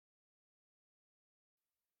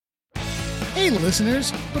Hey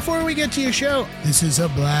listeners, before we get to your show, this is a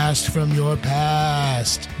blast from your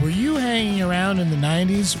past. Were you hanging around in the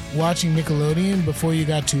 90s watching Nickelodeon before you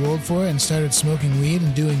got too old for it and started smoking weed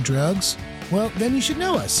and doing drugs? Well, then you should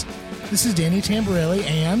know us. This is Danny Tamborelli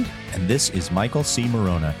and this is Michael C.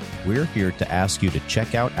 Morona. We're here to ask you to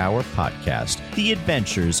check out our podcast, The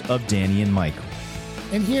Adventures of Danny and Michael.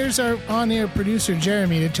 And here's our on-air producer,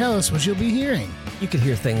 Jeremy, to tell us what you'll be hearing. You could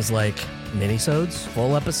hear things like minisodes,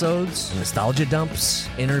 full episodes, nostalgia dumps,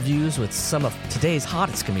 interviews with some of today's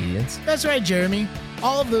hottest comedians. That's right, Jeremy.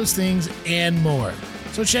 All of those things and more.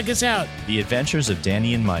 So check us out. The Adventures of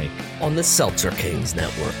Danny and Mike. On the Seltzer Kings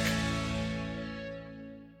Network.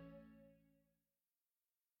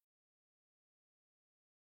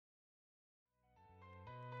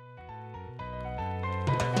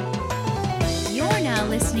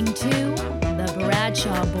 Listening to The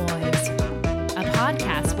Bradshaw Boys, a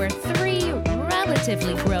podcast where three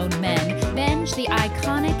relatively grown men binge the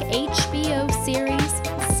iconic HBO series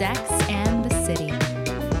Sex and the City.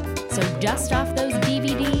 So dust off those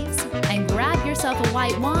DVDs and grab yourself a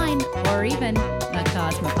white wine or even a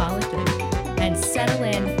Cosmopolitan and settle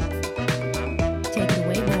in. Take it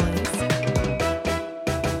away, boys.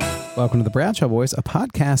 Welcome to The Bradshaw Boys, a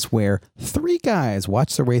podcast where three guys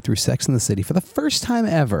watch their way through Sex and the City for the first time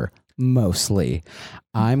ever, mostly.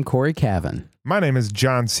 I'm Corey Cavan. My name is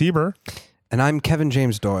John Sieber. And I'm Kevin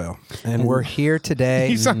James Doyle. And we're here today.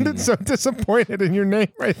 You sounded so disappointed in your name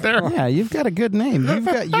right there. Yeah, you've got a good name.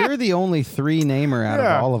 You're the only three-namer out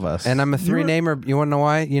of all of us. And I'm a three-namer. You want to know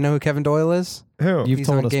why? You know who Kevin Doyle is? Who? You've He's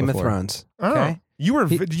told on us Game before. of Thrones. Oh. You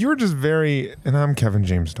were just very, and I'm Kevin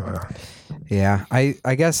James Doyle. Yeah,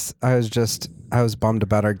 I guess I was bummed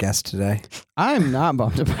about our guest today. I'm not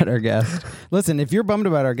bummed about our guest. Listen, if you're bummed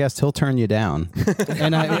about our guest, he'll turn you down.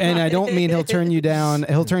 and I don't mean he'll turn you down.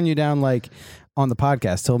 He'll turn you down like on the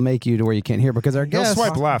podcast. He'll make you to where you can't hear because our He'll guest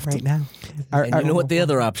swipe left right now. And you know what the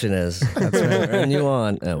other option is. That's right. And you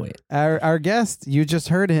on. Oh, wait. Our guest, you just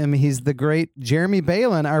heard him. He's the great Jeremy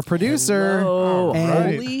Balon, our producer. Oh,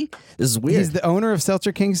 And really? This is weird. He's the owner of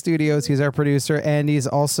Seltzer King Studios. He's our producer, and he's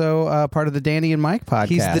also part of the Danny and Mike podcast.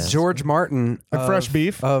 He's the George Martin of Fresh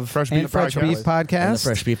Beef. Fresh Beef podcast. And the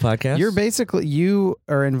Fresh Beef podcast. You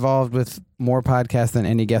are involved with more podcasts than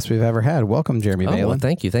any guest we've ever had. Welcome, Jeremy Balon. Well,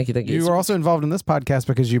 thank you. You are also involved in this podcast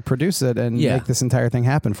because you produce it and make this entire thing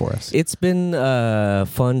happen for us. It's been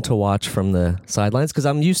fun to watch from the sidelines because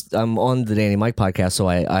I'm on the Danny and Mike podcast, so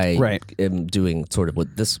I am doing sort of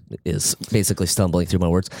what this is, basically stumbling through my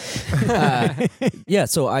words.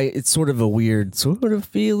 So it's sort of a weird sort of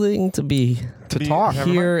feeling to talk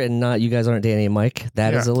here and not you guys aren't Danny and Mike.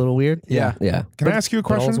 That is a little weird. Yeah. Can I ask you a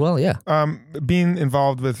question? All's well, yeah. Being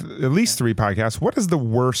involved with at least 3 podcasts, what is the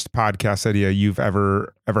worst podcast idea you've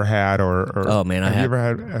ever had? Or oh man, have you ever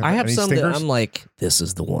had? I have any some stinkers? that I'm like, this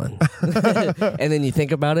is the one, and then you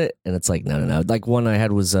think about it, and it's like, no. Like one I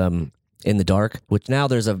had was In the Dark, which now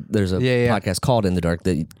there's a podcast called In the Dark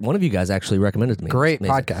that one of you guys actually recommended to me. Great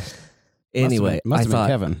podcast. Anyway, must I have thought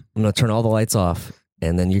been Kevin. I'm gonna turn all the lights off,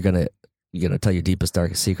 and then you're gonna tell your deepest,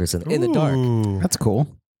 darkest secrets in the dark. Ooh. That's cool.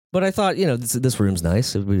 But I thought, this room's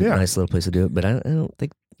nice. It would be a nice little place to do it. But I don't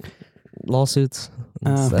think lawsuits.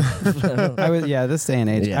 This day and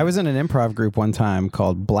age. Yeah. I was in an improv group one time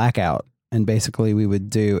called Blackout. And basically we would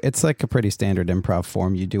do, it's like a pretty standard improv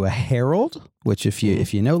form. You do a herald, which if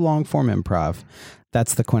you know long form improv,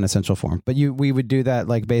 that's the quintessential form. But we would do that,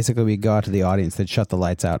 like basically we'd go out to the audience, they'd shut the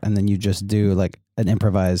lights out, and then you just do like an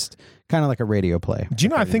improvised, kind of like a radio play. Do you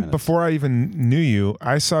know, I think before I even knew you,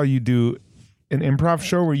 I saw you do an improv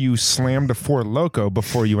show where you slammed a Four Loko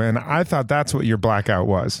before you went. I thought that's what your Blackout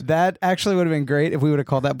was. That actually would have been great if we would have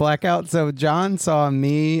called that Blackout. So John saw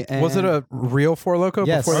me. And was it a real Four Loko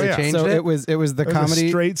before they changed so it? it was the comedy. A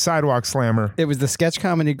straight sidewalk slammer. It was the sketch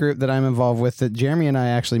comedy group that I'm involved with that Jeremy and I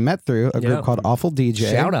actually met through, a group called Awful DJ.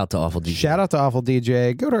 Shout out to Awful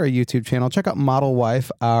DJ. Go to our YouTube channel. Check out Model Wife,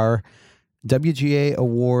 our WGA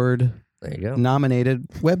Award There you go. nominated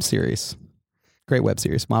web series. Great web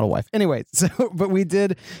series, Model Wife. Anyway, but we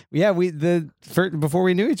did, before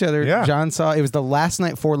we knew each other, John saw, it was the last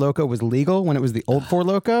night Four Loko was legal when it was the old Four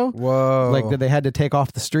Loko. Whoa. Like that they had to take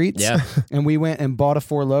off the streets. Yeah. And we went and bought a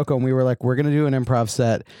Four Loko and we were like, we're going to do an improv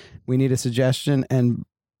set. We need a suggestion. And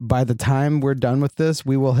by the time we're done with this,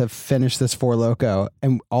 we will have finished this Four Loko.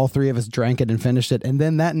 And all three of us drank it and finished it. And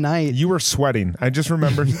then that night... You were sweating. I just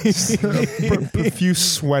remember profuse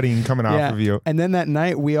sweating coming off of you. And then that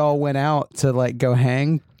night, we all went out to like go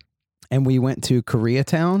hang. And we went to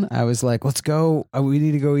Koreatown. I was like, let's go. We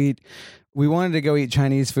need to go eat we wanted to go eat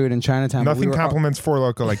Chinese food in Chinatown. Nothing compliments Four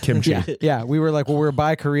Loko like kimchi. Yeah, we were like, well, we're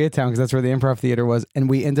by Koreatown because that's where the Improv Theater was, and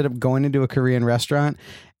we ended up going into a Korean restaurant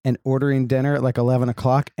and ordering dinner at like 11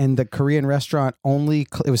 o'clock, and the Korean restaurant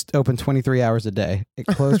it was open 23 hours a day. It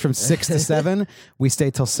closed from 6 to 7. We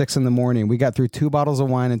stayed till 6 in the morning. We got through 2 bottles of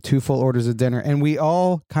wine and 2 full orders of dinner, and we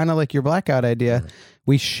all, kind of like your blackout idea,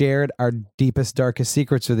 we shared our deepest, darkest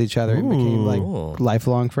secrets with each other and became like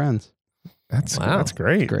lifelong friends. That's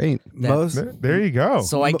great. Great. There you go.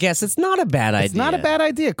 So I guess it's not a bad idea. It's not a bad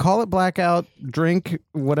idea. Call it blackout. Drink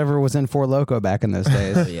whatever was in Four Loko back in those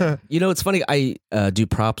days. Yeah. You know, it's funny. I do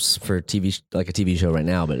props for a TV show right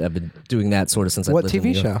now, but I've been doing that sort of since I lived in New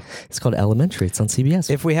York. Show? It's called Elementary. It's on CBS.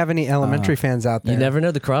 If we have any elementary fans out there, You never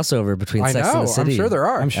know the crossover between Sex and the City. I'm sure there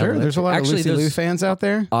are. I'm sure there's a lot of Lucy Liu fans out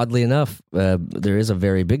there. Oddly enough, there is a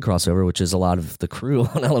very big crossover, which is a lot of the crew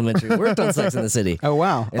on Elementary worked on Sex and the City. Oh,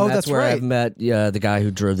 wow. And that's where right. I've met the guy who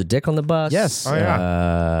drove the dick on the bus. Yes. Oh,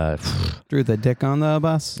 yeah. Drew the dick on the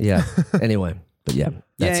bus. Yeah. Anyway, but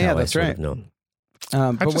that's how that's I sort right. of know him.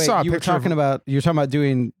 But just wait, saw a you were picture talking about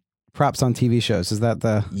doing props on TV shows. Is that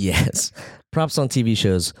the? Yes. Props on TV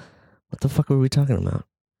shows. What the fuck were we talking about?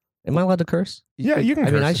 Am I allowed to curse? Yeah, you can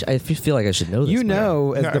I mean, curse. I feel like I should know this. You but-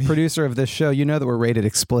 know, as the producer of this show, you know that we're rated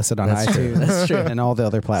explicit on That's true. iTunes That's true. and all the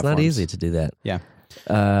other It's platforms. not easy to do that. Yeah.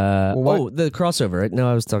 The crossover. Right? No,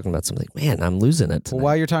 I was talking about something. Man, I'm losing it. Well, tonight.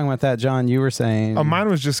 while you're talking about that, John, you were saying. Mine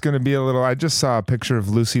was just going to be a little. I just saw a picture of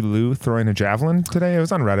Lucy Liu throwing a javelin today. It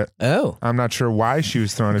was on Reddit. Oh. I'm not sure why she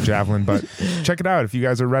was throwing a javelin, but check it out if you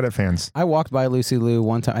guys are Reddit fans. I walked by Lucy Liu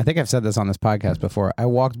one time. I think I've said this on this podcast before. I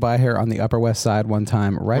walked by her on the Upper West Side one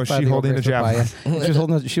time. Right Was by she the holding old a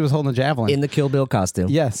javelin? she was holding a javelin In the Kill Bill costume.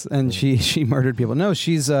 Yes, and she murdered people. No,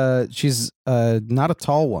 she's not a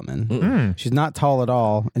tall woman. She's not tall at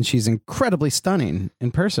all, and she's incredibly stunning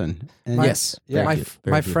in person. And Yes. yeah. Very my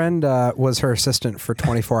beautiful. friend was her assistant for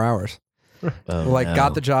 24 hours. Oh,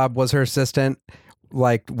 Got the job, was her assistant,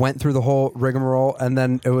 went through the whole rigmarole, and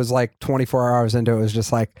then it was 24 hours into it, was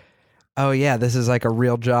just like, oh yeah, this is like a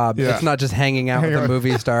real job. Yeah. It's not just hanging out with a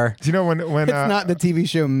movie star. Do you know when It's not the TV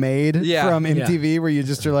show Made from MTV where you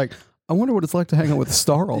just are like, I wonder what it's like to hang out with a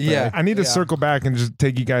star all day. Yeah. I need to circle back and just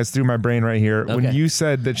take you guys through my brain right here. Okay. When you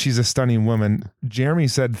said that she's a stunning woman, Jeremy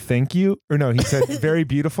said thank you. Or no, he said very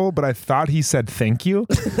beautiful, but I thought he said thank you.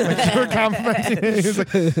 Like you were complimenting it. He was like,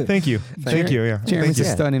 thank you. Thank you. Yeah. Jeremy's Thank a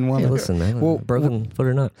you. stunning woman. Yeah, listen, man. Well, broken foot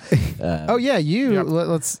or not. Oh yeah, you. Yep.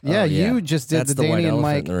 Let's. Yeah, Oh, yeah. you just did That's the the white Danny and elephant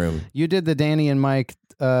Mike. in the room. You did the Danny and Mike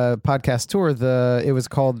podcast tour. It was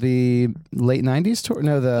called the late '90s tour.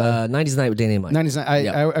 No, the 90s Night with Danny and Mike. '90s.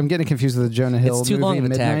 Yeah. I'm getting confused with the Jonah Hill. It's too movie long of a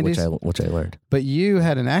mid tag, 90s. which I learned. But you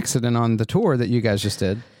had an accident on the tour that you guys just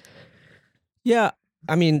did. Yeah.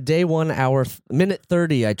 I mean, day 1, minute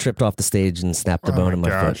 30, I tripped off the stage and snapped a Oh bone my in my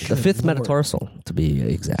gosh. foot. The 5th metatarsal, to be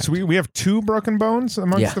exact. So we have 2 broken bones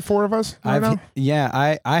amongst the 4 of us right now?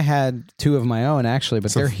 I had 2 of my own actually,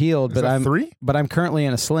 but they're healed. Is But that I'm 3? But I'm currently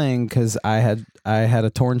in a sling because I had a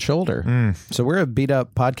torn shoulder. So we're a beat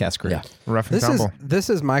up podcast crew. Yeah. Rough and tumble. This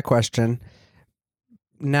is my question.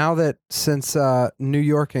 Now that since New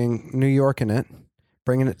Yorking it,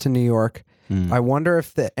 bringing it to New York, I wonder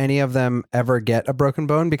if any of them ever get a broken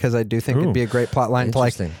bone, because I do think it'd be a great plot line to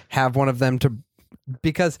Interesting. have one of them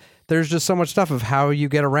because there's just so much stuff of how you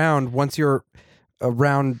get around once you're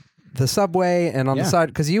around the subway and on the side,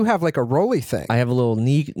 because you have like a rolly thing. I have a little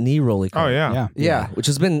knee rolly. Oh, yeah. Yeah. Which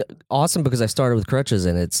has been awesome because I started with crutches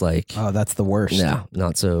and it's like, Oh, that's the worst. no,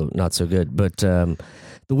 not so good. But the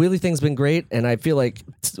wheelie thing's been great, and I feel like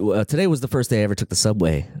today was the first day I ever took the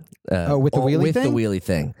subway. With the wheelie thing? the wheelie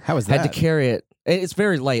thing. How was Had that? to carry it. It's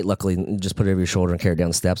very light, luckily. And just put it over your shoulder and carry it down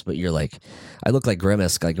the steps. But you're like, I look like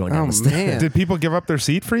Grimace, like going down the steps. man. Did people give up their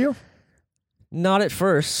seat for you? Not at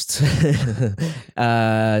first.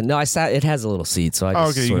 No, I sat. It has a little seat, so I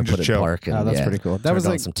just Okay, you sort can of just put it in chill. park. And, Oh, that's pretty cool. That turned was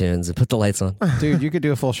on like- some tunes and put the lights on. Dude, you could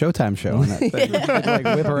do a full Showtime show on that thing. You could, like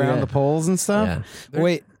whip around Yeah. the poles and stuff. Yeah.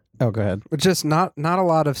 Wait. Oh, go ahead. Just not a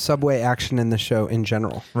lot of subway action in the show in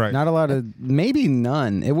general. Right. Not a lot of, maybe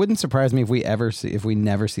none. It wouldn't surprise me if we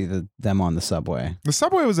never see them on the subway. The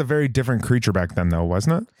subway was a very different creature back then, though,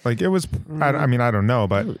 wasn't it? Like, it was, I mean, I don't know,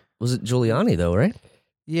 but Was it Giuliani though? Right?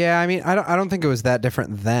 Yeah, I mean, I don't think it was that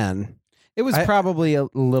different then. It was probably a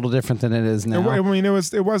little different than it is now. I mean, it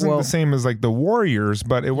wasn't Well- the same as like the Warriors,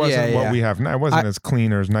 but it wasn't what we have now. It wasn't as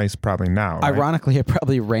clean or as nice probably now. Right? Ironically, it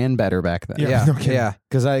probably ran better back then. Yeah. No kidding. Yeah.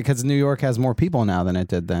 Because New York has more people now than it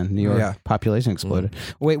did then. New York population exploded.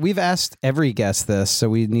 Wait, we've asked every guest this, so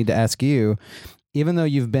we need to ask you. Even though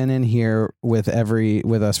you've been in here with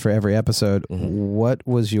us for every episode, what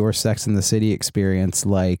was your Sex and the City experience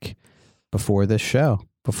like before this show?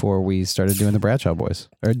 before we started doing the Bradshaw Boys?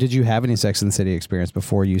 Or did you have any Sex and the City experience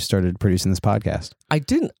before you started producing this podcast? I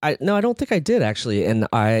didn't. No, I don't think I did actually. And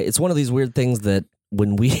it's one of these weird things that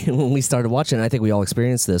when we started watching, I think we all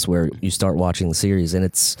experienced this, where you start watching the series and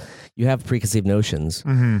you have preconceived notions,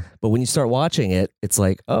 but when you start watching it, it's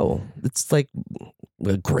like, oh, it's like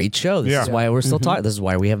a great show. This is why we're still talking. This is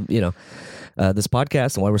why we have this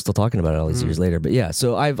podcast and why we're still talking about it all these years later. But yeah,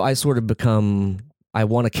 so I sort of become. I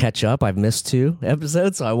want to catch up. I've missed 2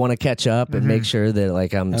 episodes, so I want to catch up and make sure that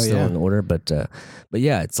like I'm still in order. But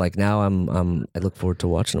yeah, it's like now I look forward to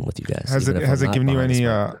watching them with you guys. Has it given you any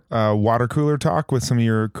water cooler talk with some of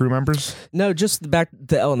your crew members? No, just back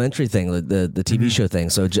the elementary thing, the TV show thing.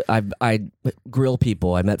 So I grill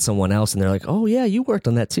people. I met someone else, and they're like, "Oh yeah, you worked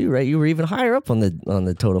on that too, right? You were even higher up on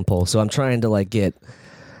the totem pole." So I'm trying to like get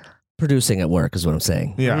producing at work is what I'm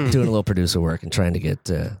saying. Yeah, doing a little producer work and trying to get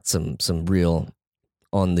some real.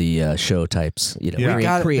 On the show types, the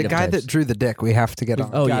guy types. that drew the dick, we have to get on.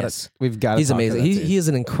 Oh yes, we've got. He's amazing. He is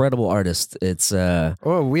an incredible artist. It's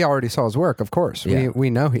we already saw his work, of course. Yeah. We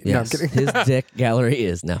know. Yes. No, I'm kidding. His dick gallery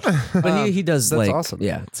is no, but he does that's like awesome.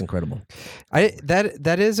 Yeah, it's incredible.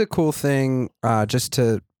 That is a cool thing. Just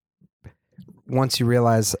to once you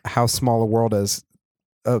realize how small a world is,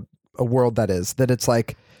 a world that it's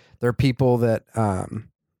like there are people that I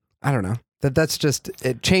don't know. That's just,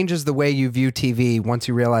 it changes the way you view TV once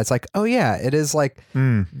you realize like, oh yeah, it is like,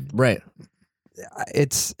 right.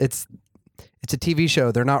 It's a TV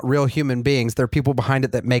show. They're not real human beings. There are people behind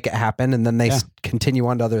it that make it happen, and then they continue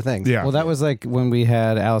on to other things. Yeah. Well, that was like when we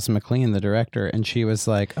had Allison McLean, the director, and she was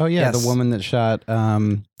like, oh yeah, the woman that shot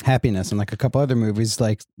Happiness and like a couple other movies,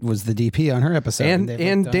 like was the DP on her episode.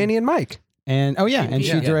 And Danny and Mike. And and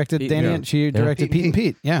she directed Danny and she directed Pete and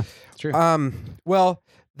Pete. Yeah, it's true. Well,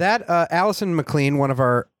 that Allison McLean, one of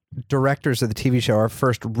our directors of the TV show, our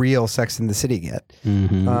first real Sex in the City get.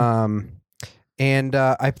 And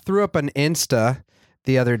I threw up an Insta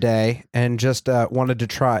the other day and just wanted to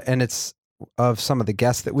try, and it's of some of the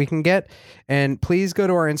guests that we can get. And please go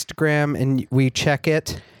to our Instagram and we check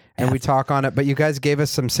it and we talk on it. But you guys gave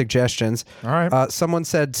us some suggestions. All right. Someone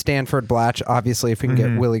said Stanford Blatch. Obviously, if we can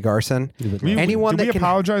get Willie Garson. Anyone did we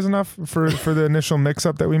apologize enough for the initial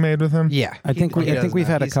mix-up that we made with him? Yeah. I think we've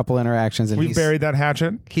had a couple interactions. And we've buried that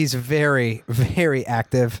hatchet. He's very, very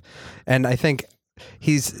active. And I think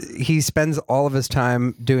he spends all of his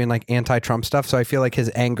time doing like anti-Trump stuff. So I feel like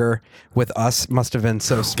his anger with us must have been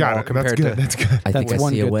so small compared to. That's good. I think I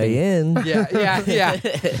see a way in. Yeah.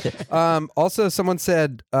 Also, someone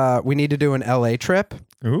said we need to do an LA trip.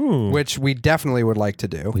 Ooh. Which we definitely would like to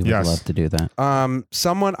do. We would love to do that.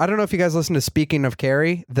 Someone, I don't know if you guys listen to Speaking of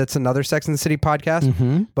Carrie, that's another Sex and the City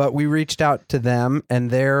podcast, but we reached out to them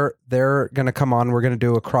and they're going to come on. We're going to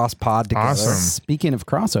do a cross pod together. Awesome. Speaking of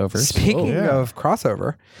crossovers. Speaking of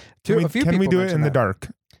crossover. Can we do it in the dark?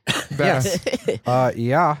 Yes.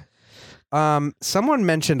 Yeah. Someone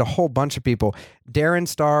mentioned a whole bunch of people. Darren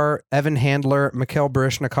Starr, Evan Handler, Mikhail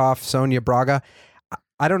Baryshnikov, Sonia Braga.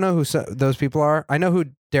 I don't know who those people are. I know who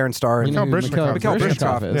Darren Starr and Mikhail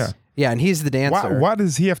Baryshnikov is. Yeah, and he's the dancer. What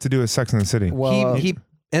does he have to do with Sex and the City? Well, he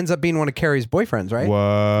ends up being one of Carrie's boyfriends, right? What?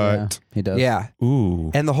 Yeah, he does. Yeah.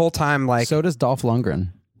 Ooh. And the whole time, like... So does Dolph Lundgren.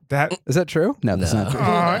 Is that true? No, that's not true.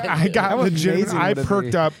 I got legit. I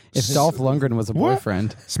perked up. If Dolph Lundgren was a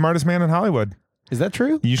boyfriend. Smartest man in Hollywood. Is that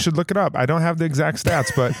true? You should look it up. I don't have the exact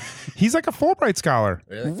stats, but he's like a Fulbright scholar.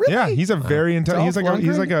 Really? Yeah, he's a very intelligent.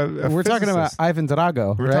 He's like a We're talking about Ivan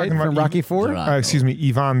Drago, right? From Rocky IV? Excuse me,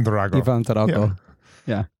 Ivan Drago. Ivan Drago.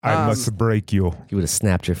 Yeah. I must break you. You would have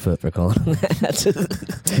snapped your foot for calling him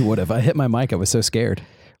that. He would have. I hit my mic. I was so scared.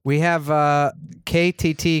 We have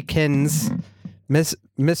KTT Kins.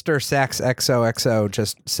 Mr. Sax XOXO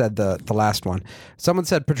just said the last one. Someone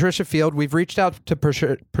said Patricia Field. We've reached out to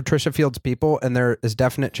Patricia Field's people, and there is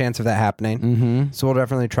definite chance of that happening. So we'll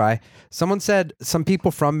definitely try. Someone said some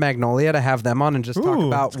people from Magnolia to have them on and just talk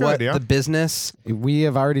about what the business. We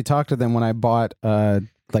have already talked to them when I bought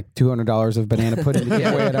like $200 of banana pudding to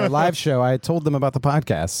give away at our live show. I told them about the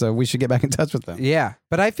podcast, so we should get back in touch with them. Yeah,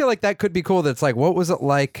 but I feel like that could be cool. That's like, what was it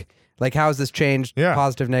like? Like, how has this changed? Yeah,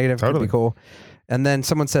 positive, negative, totally. Could be cool. And then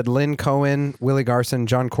someone said Lynn Cohen, Willie Garson,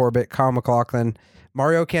 John Corbett, Kyle MacLachlan,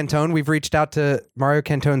 Mario Cantone. We've reached out to Mario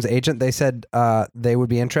Cantone's agent. They said they would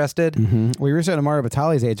be interested. We reached out to Mario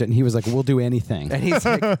Batali's agent, and he was like, we'll do anything. And he's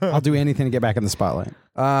like, I'll do anything to get back in the spotlight.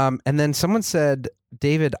 And then someone said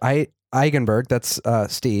David Eigenberg. That's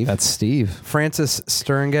Steve. That's Steve. Francis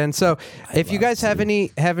Steringen. So if you guys have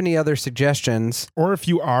any other suggestions, or if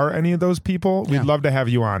you are any of those people, we'd love to have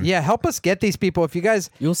you on. Yeah, help us get these people. If you guys,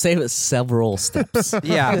 you'll save us several steps.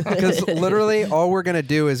 Yeah, because literally all we're gonna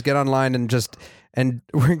do is get online and just and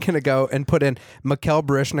we're going to go and put in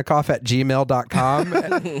mikhailbaryshnikov@gmail.com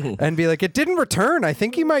and be like, it didn't return. I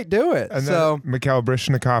think you might do it. And so then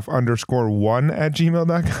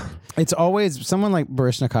mikhailbaryshnikov_1 It's always someone like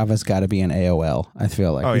Baryshnikov has got to be an AOL. I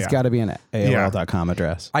feel like he's got to be an AOL.com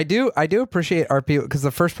address. I do appreciate our people because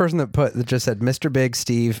the first person that just said Mr. Big,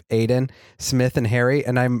 Steve, Aiden, Smith, and Harry,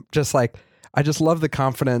 and I'm just like, I just love the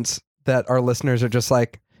confidence that our listeners are just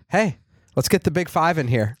like, hey, let's get the big five in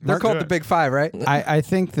here. They're called the big five, right? I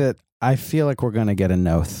think that I feel like we're gonna get a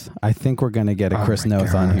Noth. I think we're gonna get a Chris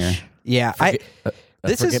Noth on here. Yeah,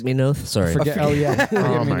 Forget me, Noth. Sorry. Oh yeah.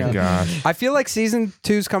 Oh my gosh. I feel like season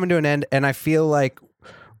 2's coming to an end, and I feel like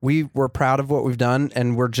we were proud of what we've done,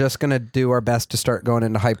 and we're just gonna do our best to start going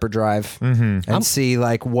into hyperdrive and see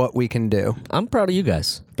like what we can do. I'm proud of you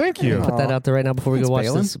guys. Thank you. Put that out there right now before we go watch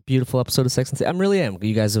Balon. this beautiful episode of Sex and the City. I really am.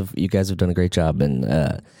 You guys have done a great job,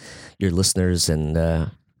 and your listeners and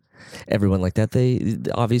everyone like that, they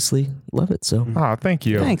obviously love it. So Oh, thank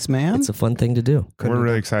you. Thanks, man. it's a fun thing to do. We're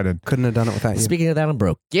really excited. Couldn't have done it without you. Speaking of that, I'm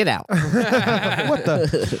broke. Get out. What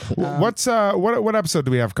the? What episode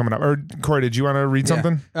do we have coming up? Or Corey, did you want to read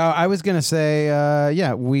something? I was gonna say,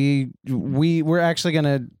 we're actually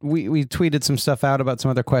gonna we tweeted some stuff out about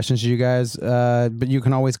some other questions to you guys, but you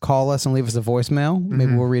can always call us and leave us a voicemail.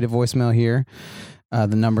 Maybe we'll read a voicemail here. The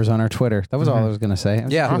numbers on our Twitter. That was all I was gonna say.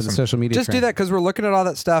 Yeah, with the social media. Just do that because we're looking at all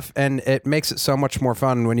that stuff, and it makes it so much more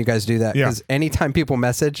fun when you guys do that. Because anytime people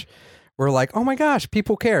message, we're like, oh my gosh,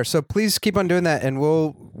 people care. So please keep on doing that, and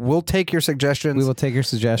we'll take your suggestions. We will take your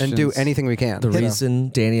suggestions and do anything we can. The reason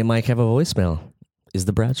Danny and Mike have a voicemail is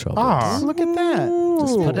the Bradshaw. Ah, Look at that.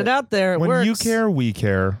 Just put it out there. It when works. you care, we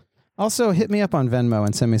care. Also, hit me up on Venmo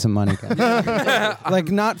and send me some money. Like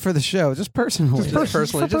not for the show, just personally. Just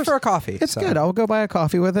for a coffee. It's good. I'll go buy a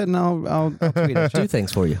coffee with it, and I'll tweet it. do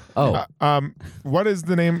things for you. Oh, What is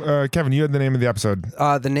the name? Kevin, you had the name of the episode.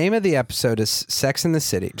 The name of the episode is Sex in the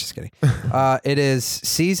City. Just kidding. It is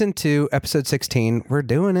season 2, episode 16. We're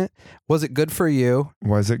doing it. Was it good for you?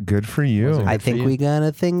 Was it good for you? I think we got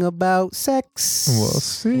a thing about sex. We'll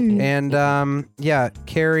see. And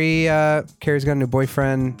Carrie's got a new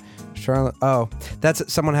boyfriend. Charlotte. Oh,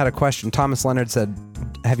 that's someone had a question. Thomas Leonard said,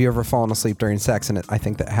 "Have you ever fallen asleep during sex?" And I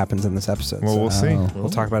think that happens in this episode. Well, we'll see. We'll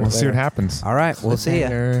talk about it. We'll see later. what happens. All right, we'll see you.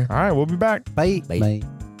 Banger. All right, we'll be back. Bye. Bye.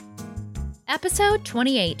 Episode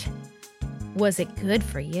 28. Was it good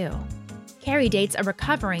for you? Carrie dates a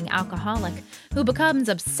recovering alcoholic who becomes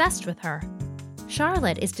obsessed with her.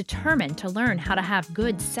 Charlotte is determined to learn how to have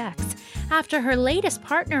good sex after her latest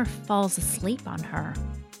partner falls asleep on her.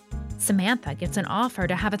 Samantha gets an offer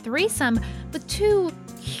to have a threesome with 2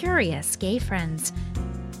 curious gay friends.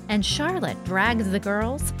 And Charlotte drags the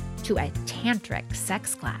girls to a tantric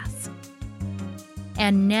sex class.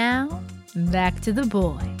 And now, back to the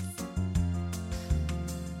boys.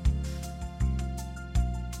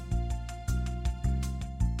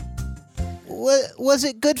 Was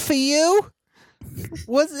it good for you?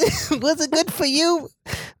 Was it good for you,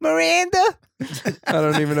 Miranda? I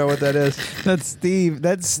don't even know what that is. That's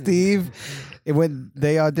Steve. When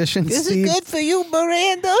they auditioned Is Steve. it good for you,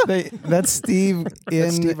 Miranda? That's Steve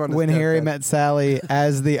in Steve on his When Harry deathbed. Met Sally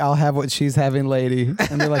as the "I'll have what she's having" lady,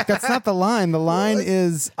 and they're like, "That's not the line. The line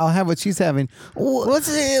is I'll have what she's having." Was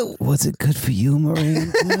it good for you,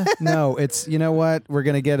 Miranda? No, it's you know what? We're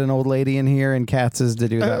gonna get an old lady in here and Katz's to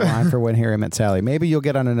do that line for When Harry Met Sally. Maybe you'll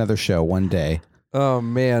get on another show one day. Oh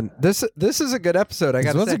man, this is a good episode. I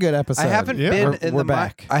got. This was a good episode. I haven't been in we're the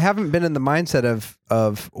back. I haven't been in the mindset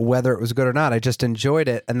of whether it was good or not. I just enjoyed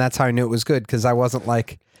it, and that's how I knew it was good because I wasn't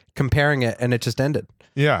like comparing it, and it just ended.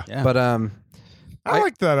 Yeah. But I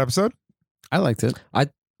liked that episode. I liked it.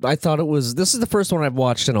 I thought it was. This is the first one I've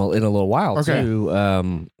watched in a little while Okay.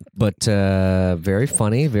 too. But very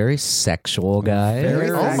funny, very sexual guy. Very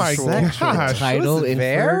Oh my sexual. gosh. Title It was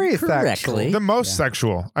very inferred correctly. The most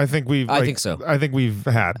sexual I think we've. I think so. I think we've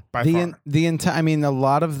had by far. The entire. I mean, a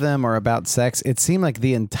lot of them are about sex. It seemed like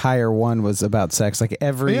the entire one was about sex. Like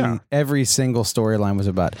every single storyline was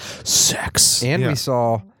about sex. and Yeah. we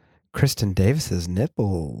saw Kristen Davis's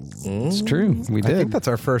nipples. It's true. We I did. think that's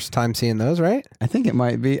our first time seeing those, right? I think it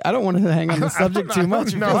might be. I don't want to hang on the subject too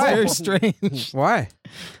much. It know. feels very strange. Why?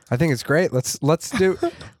 I think it's great. Let's do.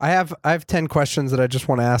 I have 10 questions that I just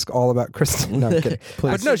want to ask all about Kristen. No, I'm kidding.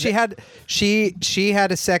 But no, she had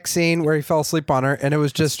a sex scene where he fell asleep on her, and it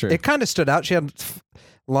was just true. it kind of stood out. She had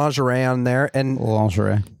lingerie on there, and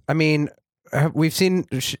Lingerie. I mean, we've seen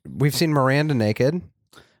Miranda naked.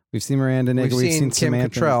 We've seen Miranda naked. We've seen Kim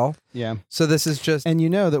Samantha. Cattrall. Yeah. So this is just And you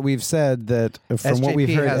know that we've said that from what we've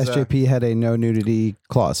SJP heard, has SJP had a no nudity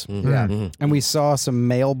clause. yeah. And we saw some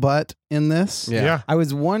male butt in this. Yeah. I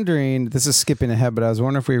was wondering, this is skipping ahead, but I was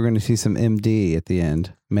wondering if we were going to see some MD at the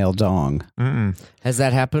end. Male dong. Has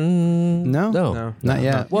that happened? No. No. Not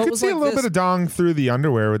yet. Well, You it could was see like a little this. bit of dong through the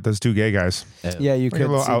underwear with those two gay guys. Yeah, you Like a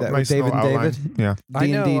could little see that nice with David little and outline. David. Yeah. I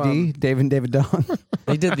know, D&DD, David Dong.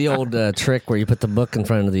 They did the old trick where you put the book in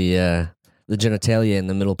front of the genitalia in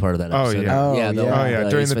the middle part of that Oh, episode. yeah. Oh, the yeah. old, Oh, yeah,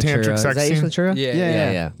 during Ace the Ventura. tantric Is sex that Ace scene? Ventura?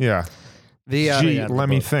 Yeah. Yeah. The Gee, let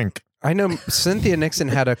me think. I know Cynthia Nixon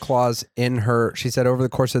had a clause in her. She said over the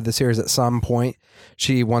course of the series, at some point,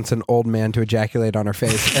 she wants an old man to ejaculate on her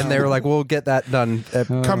face, and they were like, "We'll get that done."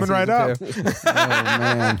 Coming right up. Oh,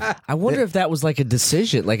 man. I wonder if that was like a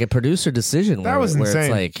decision, like a producer decision. That where, was where insane.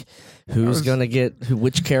 it's like, who's gonna get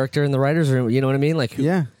which character in the writers' room? You know what I mean? Like, who,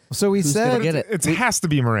 Yeah. So we who's said gonna get it? It has to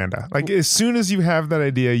be Miranda. Like as soon as you have that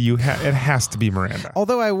idea, it has to be Miranda.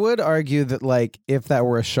 Although I would argue that, like, if that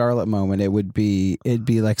were a Charlotte moment, it'd be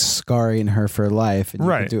like scarring her for life, and you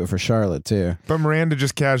Right. could do it for Charlotte too. But Miranda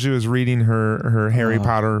just casually was reading her Harry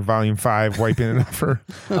Potter Volume 5, wiping it off her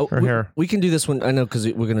hair. We can do this one. I know because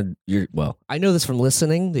we're gonna. I know this from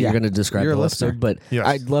listening that Yeah. you're gonna describe You're the a whole listener. episode, but Yes.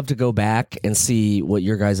 I'd love to go back and see what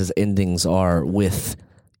your guys' endings are with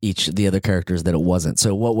the other characters that it wasn't.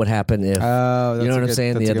 So what would happen if Oh, that's you know a what I'm good-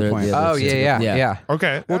 saying? that's The a good other, point. the other Oh yeah.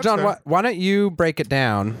 Okay. Well, that's John, fair. why don't you break it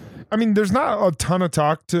down? I mean, there's not a ton of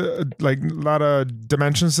talk to like a lot of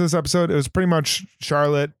dimensions to this episode. It was pretty much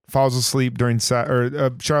Charlotte falls asleep during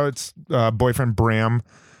Charlotte's boyfriend Bram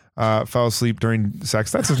fell asleep during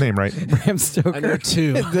sex. That's his name, right? Bram Stoker. I know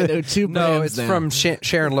two. I know two. No, Brams it's now. from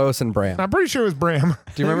Sharon Lois and Bram. I'm pretty sure it was Bram.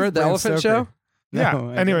 Do you remember the Bram Elephant Stoker. Show? Yeah. No,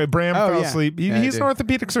 I Anyway, don't. Bram Oh, fell yeah. asleep. Yeah, I He's do. an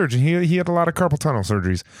orthopedic surgeon. He had a lot of carpal tunnel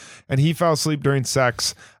surgeries, and he fell asleep during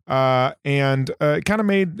sex. And it kind of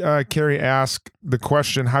made Carrie ask the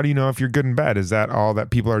question, "How do you know if you're good in bed? Is that all that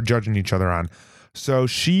people are judging each other on?" So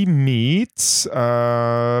she meets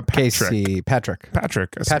Patrick.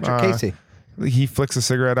 Patrick Casey. He flicks a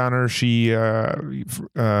cigarette on her. She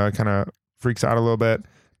kind of freaks out a little bit.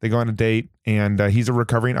 They go on a date, and he's a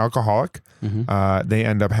recovering alcoholic. They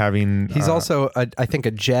end up having. He's also, I think,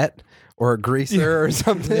 a jet or a greaser or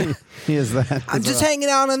something. He is that. I'm just hanging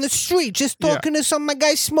out on the street, just talking to some of my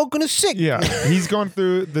guys smoking a cig. Yeah, he's going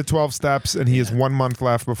through the 12 steps, and he has 1 month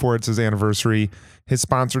left before it's his anniversary. His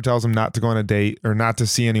sponsor tells him not to go on a date or not to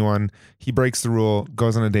see anyone. He breaks the rule,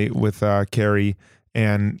 goes on a date with Carrie,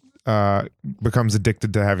 and becomes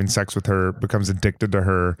addicted to having sex with her, becomes addicted to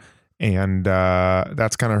her. And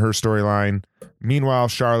that's kind of her storyline. Meanwhile,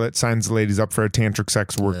 Charlotte signs the ladies up for a tantric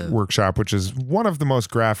sex workshop, which is one of the most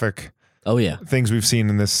graphic things we've seen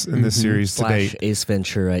in this series to date. / Ace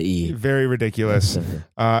Ventura E. Very ridiculous.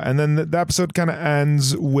 And then the episode kind of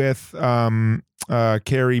ends with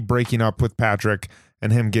Carrie breaking up with Patrick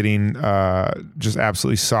and him getting just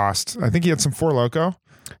absolutely sauced. I think he had some Four Loko.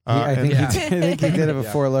 I think he did have a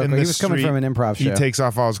Four Loko. In He the was coming street, from an improv show. He takes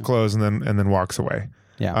off all his clothes and then walks away.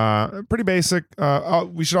 Yeah. Pretty basic.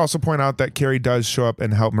 We should also point out that Carrie does show up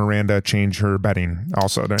and help Miranda change her bedding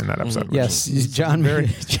also during that episode. which Yes, is John.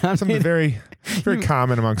 something made- very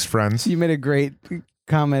common amongst friends. You made a great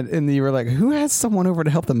comment, and you were like, "Who has someone over to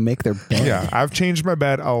help them make their bed?" Yeah, I've changed my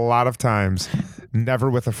bed a lot of times, never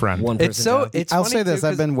with a friend. One It's person so. job. It's I'll funny say this: too,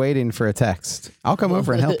 I've been waiting for a text. I'll come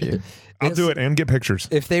over and help you. I'll do it and get pictures.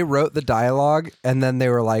 if they wrote the dialogue and then they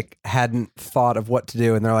were like hadn't thought of what to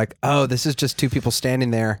do, and they're like, "Oh, this is just two people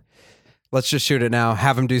standing there. Let's just shoot it now.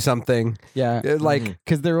 Have them do something." Yeah, Like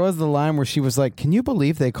because there was the line where she was like, "Can you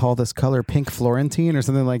believe they call this color pink Florentine or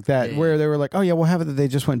something like that?" Where they were like, "Oh yeah, we'll have it that they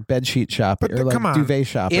just went bed sheet shopping or like come on. duvet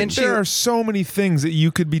shopping." And There are so many things that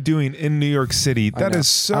you could be doing in New York City. That know. is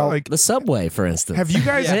so like. The subway, for instance. Have you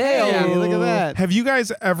guys? Hey, look at that. Have you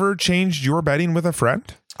guys ever changed your bedding with a friend?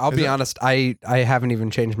 I'll be honest, I haven't even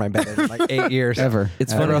changed my bed in like 8 years Ever.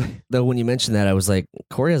 It's Ever. funny though when you mentioned that. I was like,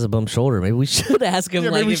 Corey has a bump shoulder. Maybe we should ask him Yeah,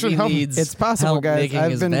 maybe like we if should he help him. needs. It's possible, help guys. making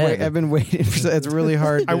I've his been bed. I've been waiting. It's really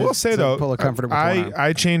hard. I will say though, pull a comfortable one out.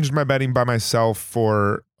 I changed my bedding by myself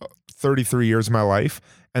for 33 years of my life,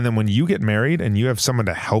 and then when you get married and you have someone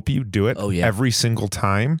to help you do it every single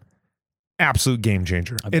time, absolute game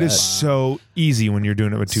changer. It is so easy when you're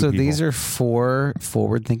doing it with two people. These are 4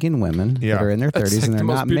 forward-thinking women Yeah. that are in their 30s and they're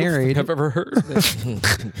not married. I've ever heard.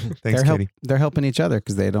 Thanks, Katie. They're helping each other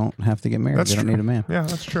because they don't have to get married. That's they don't true. need a man. Yeah,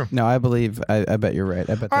 that's true. No, I believe. I bet you're right.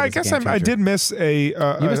 I bet. That I is a guess game I changer. did miss a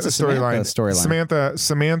missed a storyline.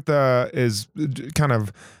 Samantha is kind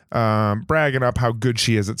of bragging up how good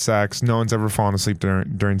she is at sex. No one's ever fallen asleep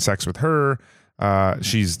during sex with her.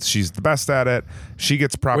 She's the best at it. She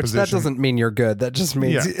gets propositioned. Which that doesn't mean you're good. That just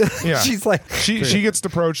means she's like she gets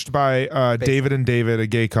approached by David and David, a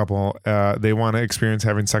gay couple. They want to experience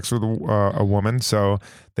having sex with a woman, so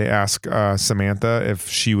they ask Samantha if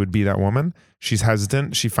she would be that woman. She's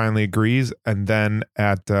hesitant. She finally agrees, and then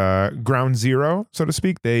at ground zero, so to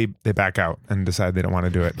speak, they back out and decide they don't want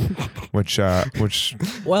to do it, which kind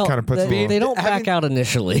of puts they don't back out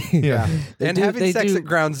initially. Yeah, and having sex at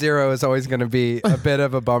ground zero is always going to be a bit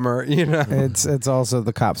of a bummer, you know. It's also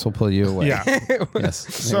the cops will pull you away. Yeah.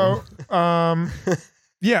 Yes. So,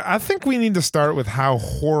 yeah, I think we need to start with how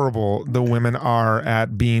horrible the women are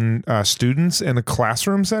at being students in a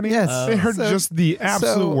classroom setting. Yes. They are just the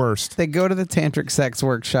absolute worst. They go to the tantric sex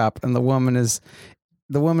workshop, and the woman is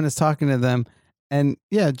talking to them. And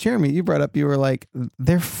yeah, Jeremy, you brought up, you were like,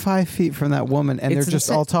 they're 5 feet from that woman, and they're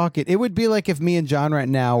just all talking. It would be like if me and John right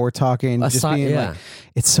now were talking, just being like,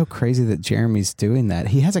 it's so crazy that Jeremy's doing that.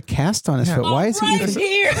 He has a cast on his foot. Why is he even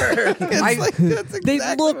here?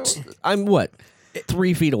 They looked. I'm what?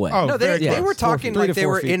 3 feet away. Oh, no, they were talking like they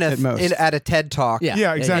were at a TED Talk.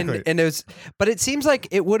 Yeah, exactly. And it was, but it seems like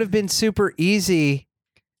it would have been super easy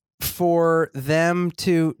for them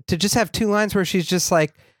to just have two lines where she's just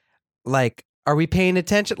like, are we paying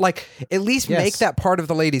attention? Like, at least make that part of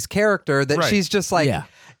the lady's character that she's just like,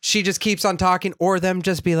 she just keeps on talking, or them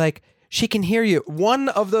just be like, she can hear you. One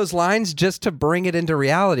of those lines just to bring it into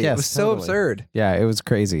reality. Yes, it was so absurd. Yeah, it was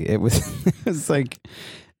crazy. It was like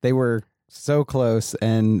they were so close,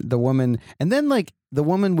 and the woman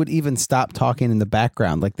would even stop talking in the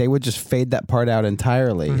background. Like they would just fade that part out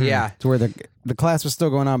entirely. Mm-hmm. Yeah. To where the class was still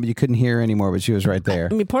going on, but you couldn't hear her anymore, but she was right there.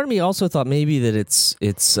 I mean, part of me also thought maybe that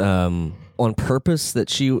it's on purpose that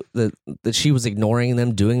she was ignoring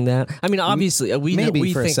them doing that. I mean, obviously we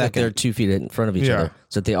think that they're 2 feet in front of each other,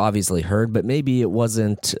 so that they obviously heard. But maybe it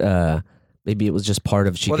wasn't. Maybe it was just part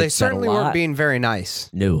of. Well, they certainly weren't being very nice.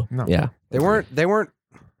 No. Yeah, they weren't.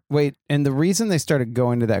 Wait, and the reason they started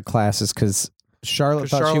going to that class is because Charlotte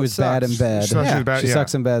thought she was bad in bed. She thought she was bad, she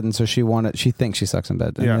sucks in bed, and so she thinks she sucks in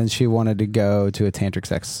bed, and then she wanted to go to a tantric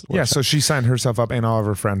sex workshop. Yeah, so she signed herself up and all of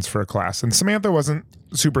her friends for a class, and Samantha wasn't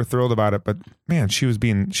super thrilled about it, but man, she was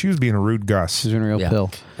being a rude Gus. She's being a real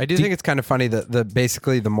pill. I do think it's kind of funny that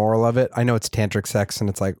basically the moral of it. I know it's tantric sex and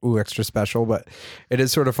it's like extra special, but it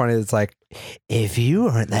is sort of funny. That it's like, if you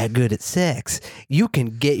aren't that good at sex, you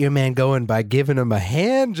can get your man going by giving him a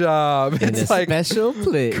hand job. It's like special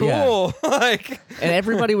play. Cool. Yeah. Like, and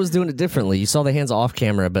everybody was doing it differently. You saw the hands off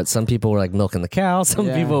camera, but some people were like milking the cow. Some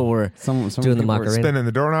people were doing the Macarena, spinning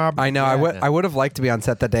the doorknob. I know. I would have liked to be on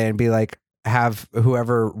set that day and be like, have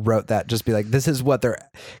whoever wrote that just be like, this is what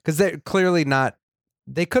because they're clearly not.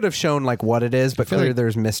 They could have shown like what it is, but clearly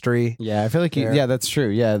there's mystery. Yeah, I feel like that's true.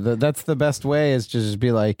 Yeah, that's the best way is to just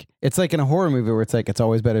be like, it's like in a horror movie where it's like, it's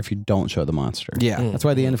always better if you don't show the monster. Yeah, that's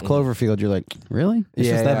why the end of Cloverfield, you're like, really? It's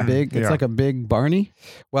just that big. It's like a big Barney.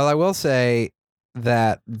 Well, I will say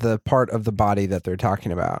that the part of the body that they're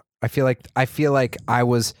talking about, I feel like I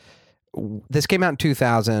was. This came out in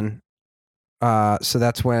 2000. So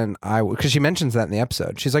that's when because she mentions that in the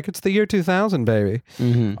episode. She's like, it's the year 2000, baby.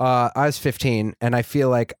 Mm-hmm. I was 15, and I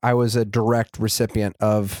feel like I was a direct recipient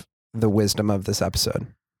of the wisdom of this episode.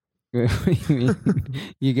 You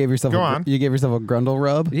gave yourself a grundle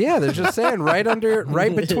rub? Yeah, they're just saying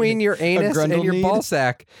right between your anus and your ball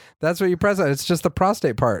sack. That's what you press on. It's just the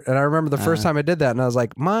prostate part. And I remember the first time I did that, and I was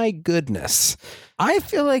like, my goodness. I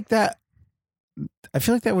feel like that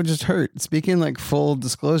would just hurt. Speaking like full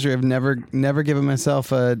disclosure, I've never given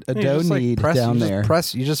myself a dough knead down there.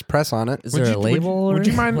 You just press on it. Is there a label? Would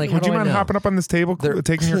you mind? Like, would you mind hopping up on this table,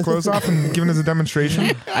 taking your clothes off, and giving us a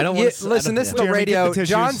demonstration? I don't want to listen. This is the radio.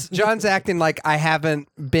 John's acting like I haven't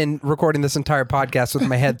been recording this entire podcast with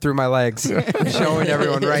my head through my legs, showing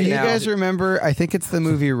everyone right now. Do you guys remember? I think it's the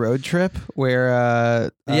movie Road Trip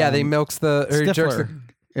where they milks Stifler.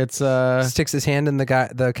 It's sticks his hand in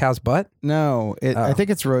the cow's butt. No, I think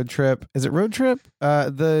it's Road Trip. Is it Road Trip?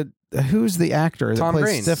 Who's the actor Tom that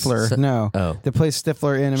plays Green. Stifler? That plays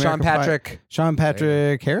Stifler in American Pie. Sean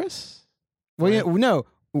Patrick Harris.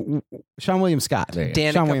 Sean William Scott.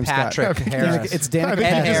 Danica Patrick Harris. It's Danica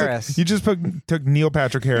Patrick Harris. You just took Neil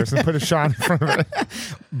Patrick Harris and put a Sean in front of it.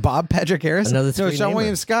 Bob Patrick Harris. No, Sean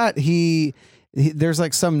William Scott. He there's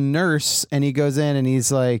like some nurse, and he goes in and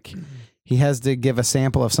he's like. He has to give a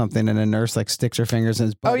sample of something, and a nurse like sticks her fingers in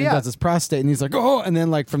his butt and does his prostate, and he's like, oh, and then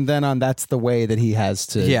like from then on, that's the way that he has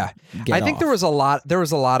to. Yeah, I think there was a lot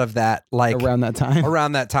of that like around that time.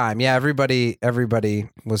 Around that time, yeah, everybody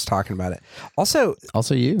was talking about it. Also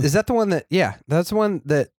you is that the one that that's the one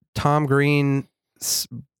that Tom Green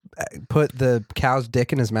put the cow's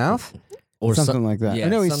dick in his mouth. or something like that. Yeah, I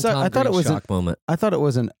know I thought it was shock moment. I thought it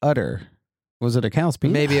was an udder. Was it a cow's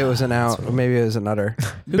penis? Maybe it was an out. Maybe it was an udder.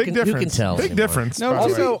 Big difference. Who can tell? Big anymore? difference. No, by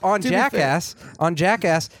the way. Also on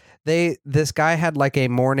Jackass, this guy had like a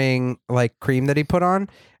morning like cream that he put on,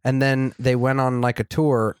 and then they went on like a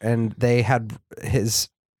tour, and they had his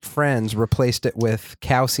friends replaced it with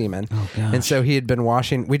cow semen. Oh god. And so he had been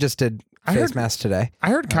washing. We just did face mask today. I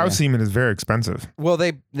heard cow semen is very expensive. Well,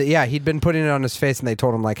 he'd been putting it on his face, and they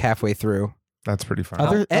told him like halfay through. That's pretty fun.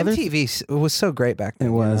 MTV was so great back then.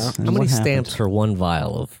 It was. You know? How many What happened? stamps for one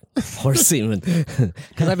vial of horse semen?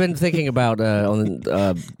 Because I've been thinking about on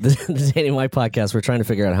the Danny White podcast, we're trying to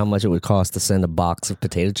figure out how much it would cost to send a box of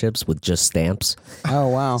potato chips with just stamps. Oh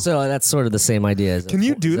wow. So that's sort of the same idea. Can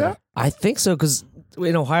you do that? I think so, because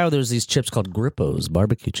in Ohio there's these chips called Grippos,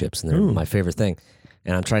 barbecue chips, and they're my favorite thing.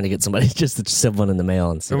 And I'm trying to get somebody just to send one in the mail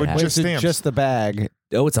and see what happens. Just stamps. Just the bag.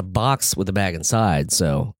 Oh, it's a box with a bag inside.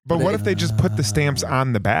 So, But what if they just put the stamps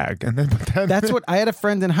on the bag and then put that? That's what I had a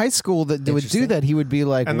friend in high school that would do that. He would be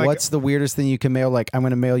like, And, like, "What's the weirdest thing you can mail?" Like, I'm going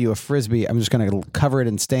to mail you a Frisbee. I'm just going to cover it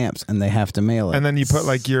in stamps, and they have to mail it. And then you put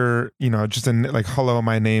like your, just like "Hello,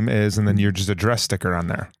 my name is," and then your just address sticker on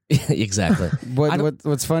there. exactly.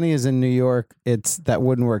 What's funny is in New York, that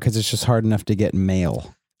wouldn't work because it's just hard enough to get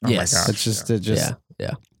mail. Oh my Yes. gosh, It's just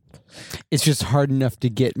Yeah. it's just hard enough to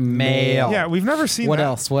get mail. Yeah, we've never seen What that.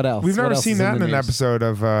 else? What else? We've never What else seen is that in the an news? episode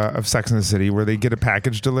of Sex and the City where they get a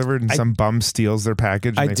package delivered and some bum steals their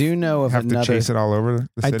package. And I they do know of have another. to chase it all over the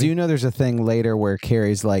I city. do know there's a thing later where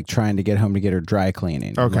Carrie's like trying to get home to get her dry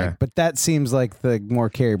cleaning. Okay. Like, but that seems like the more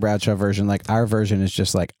Carrie Bradshaw version. Like our version is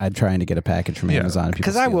just like I'm trying to get a package from Amazon. and people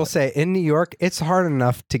Because I steal will it. say, in New York, it's hard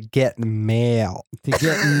enough to get mail. To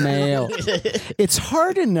get mail. It's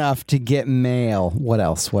hard enough to get mail. What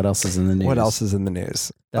else? What else is in the news? What else is in the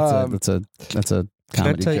news? That's a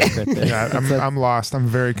comedy tell you- joke right there. Yeah, I'm lost. I'm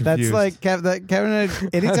very confused. That's like Kevin.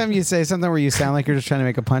 Anytime you say something where you sound like you're just trying to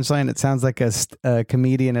make a punchline, it sounds like a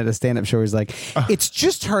comedian at a stand-up show. Who's like, "It's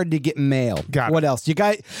just hard to get mail." Got it. What else?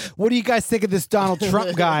 What do you guys think of this Donald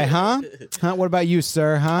Trump guy? Huh? What about you,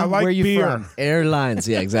 sir? Huh? I like Where are you beer. from? Airlines.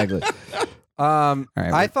 Yeah, exactly. right,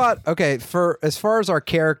 I thought, okay, for as far as our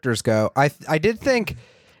characters go, I did think,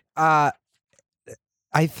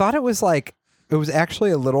 I thought it was like, it was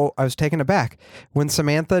actually a little, I was taken aback when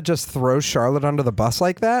Samantha just throws Charlotte under the bus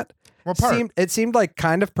like that. What part? It seemed like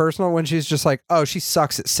kind of personal when she's just like, oh, she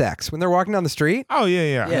sucks at sex when they're walking down the street. Oh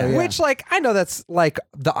yeah. Yeah. Which, like, I know that's like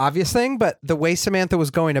the obvious thing, but the way Samantha was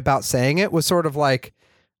going about saying it was sort of like,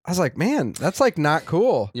 I was like, man, that's like not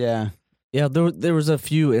cool. Yeah. Yeah, there was a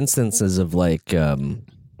few instances of like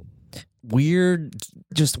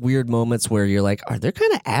weird moments where you're like, are they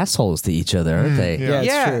kind of assholes to each other, aren't they? yeah.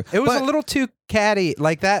 It's true. It was But- a little too catty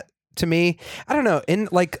like that to me. I don't know. In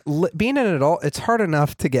like being an adult, it's hard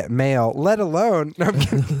enough to get mail, let alone. No, I'm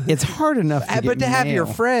kidding. It's hard enough to But get to have your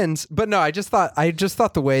mail. friends. But no, I just thought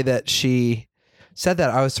the way that she said that,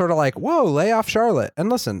 I was sort of like, whoa, lay off Charlotte. And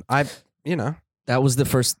listen, That was the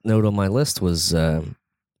first note on my list was, and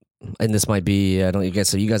this might be, I don't, you guys,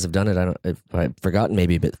 so you guys have done it. I don't, if I've forgotten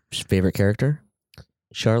maybe, but favorite character,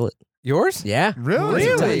 Charlotte. yours. Yeah, Really?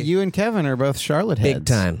 Really? You and Kevin are both Charlotte heads. big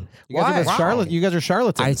time. You guys are Why? both Charlotte. You guys are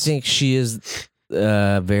Charlatans. I think she is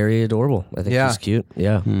very adorable. I think Yeah. she's cute.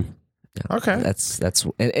 Yeah. Okay. That's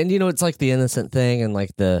and it's like the innocent thing and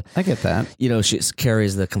like the I get that. she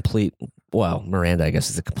carries the complete. Well, Miranda, I guess,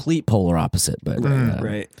 is the complete polar opposite, but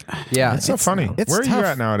Right. Yeah. That's so funny. it's Where are tough. you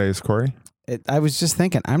at nowadays, Corey? I was just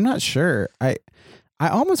thinking. I'm not sure. I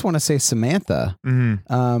almost want to say Samantha.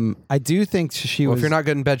 Mm-hmm. I do think she Well, was. if you're not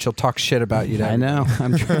good in bed, she'll talk shit about you. I know.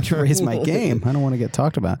 I'm trying to raise my game. I don't want to get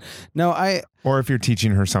talked about. No, Or if you're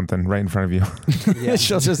teaching her something right in front of you.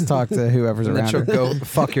 she'll just talk to whoever's And then around she'll her. go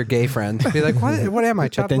fuck your gay friend. Be like, what am I?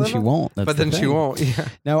 But chopped then liver? she won't. That's But the then she thing. won't. Yeah.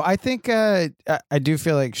 No, I think I do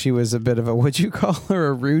feel like she was a bit of a. Would you call her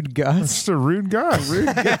a rude Gus? Just a rude guy.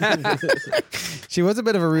 She was a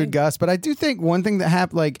bit of a rude Gus, but I do think one thing that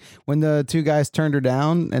happened, like when the two guys turned her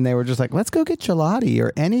down and they were just like, let's go get gelati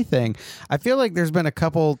or anything. I feel like there's been a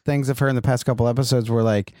couple things of her in the past couple episodes where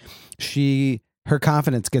like her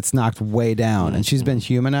confidence gets knocked way down and she's been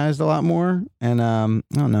humanized a lot more. And I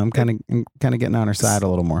don't know, I'm kind of getting on her side a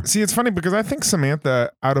little more. See, it's funny because I think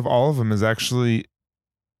Samantha, out of all of them, is actually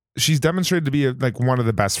she's demonstrated to be like one of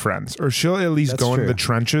the best friends, or she'll at least That's go into true. the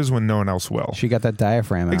trenches when no one else will. She got that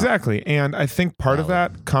diaphragm out. Exactly, and I think part of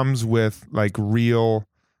that comes with like real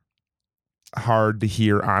hard to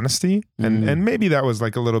hear honesty, and maybe that was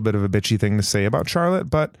like a little bit of a bitchy thing to say about Charlotte,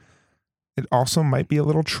 but it also might be a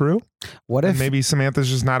little true. What if Maybe Samantha's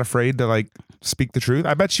just not afraid to like speak the truth?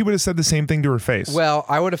 I bet she would have said the same thing to her face. Well,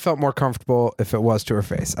 I would have felt more comfortable if it was to her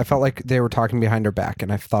face. I felt like they were talking behind her back,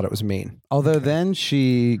 and I thought it was mean. Although then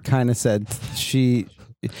she kind of said she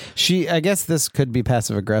I guess this could be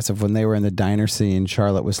passive aggressive. When they were in the diner scene,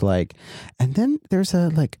 Charlotte was like, and then there's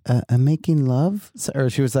a making love, or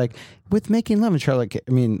she was like, with making love,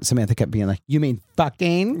 and Samantha kept being like, you mean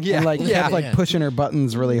fucking? Yeah. And kept pushing her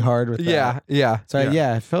buttons really hard with that. Yeah. So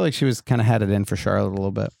I felt like she was kind of had it in for Charlotte a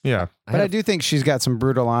little bit. Yeah. But I do think she's got some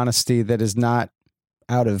brutal honesty that is not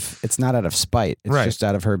out of spite. It's Right. just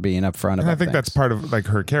out of her being upfront about And I think things. that's part of like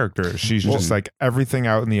her character. She's just like everything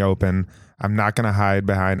out in the open. I'm not going to hide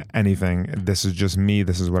behind anything. This is just me.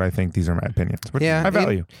 This is what I think. These are my opinions. Which I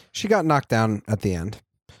value. She got knocked down at the end.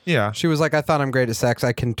 Yeah. She was like, I thought I'm great at sex.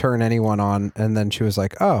 I can turn anyone on. And then she was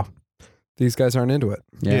like, oh, these guys aren't into it.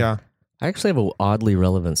 Yeah. I actually have an oddly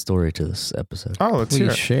relevant story to this episode. Oh, let's hear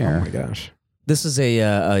Please it. share. Oh my gosh. This is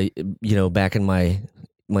back in my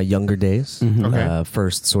younger days, Mhm. Okay.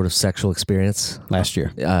 first sort of sexual experience. Last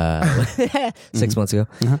year. 6 months ago.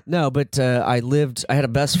 Uh-huh. No, but I had a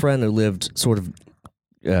best friend who lived sort of,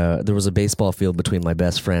 there was a baseball field between my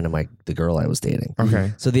best friend and the girl I was dating.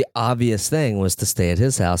 Okay. So the obvious thing was to stay at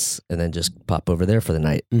his house and then just pop over there for the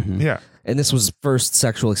night. Mhm. Yeah. And this was first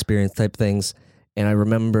sexual experience type things. And I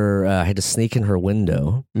remember I had to sneak in her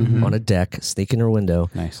window Mhm. on a deck, sneak in her window.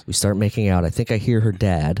 Nice. We start making out. I think I hear her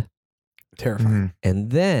dad. Terrifying. Mhm.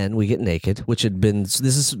 And then we get naked, which had been, this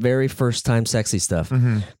is very first time sexy stuff.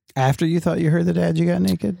 Mhm. After you thought you heard the dad, you got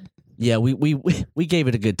naked? Yeah, we gave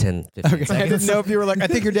it a good 10, 15 Okay. I seconds. didn't know if you were like, I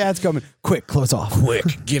think your dad's coming. Quick, close off.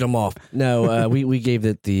 Quick, get them off. No, we gave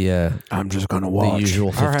it the I'm just going to the watch.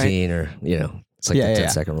 usual 15 or, it's like the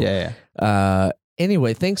 10-second rule. Yeah.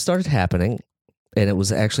 Anyway, things started happening, and it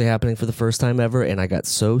was actually happening for the first time ever, and I got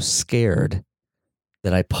so scared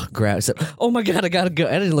that I said, oh my God, I gotta go.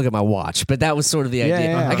 I didn't look at my watch, but that was sort of the idea.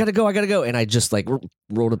 Yeah. I gotta go. And I just like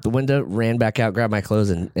rolled up the window, ran back out, grabbed my clothes,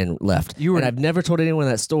 and left. And I've never told anyone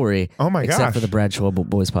that story Oh my except gosh. for the Bradshaw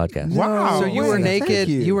Boys podcast. Wow. So you were Wait, naked. thank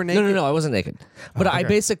you. You were naked. No, I wasn't naked. But I okay.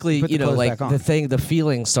 basically, Put the clothes back on. the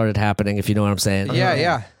feeling started happening, if you know what I'm saying.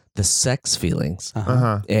 Yeah. The sex feelings.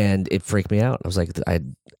 Uh-huh. And it freaked me out. I was like, I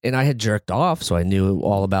had jerked off, so I knew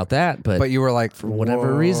all about that. But But you were like, for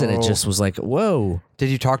whatever reason, it just was like, whoa. Did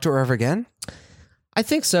you talk to her ever again? I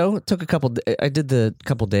think so. It took I did the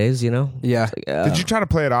couple days, Yeah. Did you try to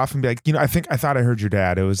play it off and be like, I thought I heard your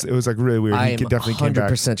dad. It was like really weird. I He am definitely came back.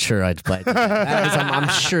 100% sure I did that. I'm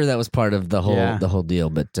sure that was part of the whole deal,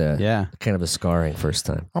 but Yeah. kind of a scarring first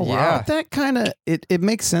time. Oh wow. Yeah. But that kind of, it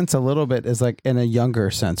makes sense a little bit as like in a younger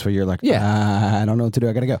sense where you're like, Yeah. I don't know what to do.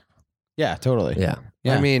 I got to go. Yeah, totally. Yeah.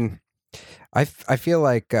 Yeah. I mean, I feel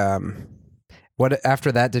like what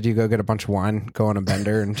after that did you go get a bunch of wine, go on a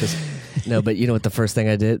bender, and just No, but you know what? The first thing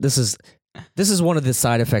I did. This is one of the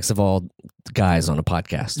side effects of all guys on a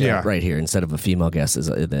podcast. Yeah. Right here, instead of a female guest, is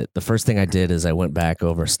that the first thing I did is I went back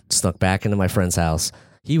over, snuck back into my friend's house.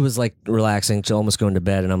 He was like relaxing, almost going to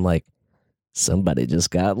bed, and I'm like, somebody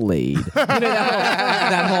just got laid.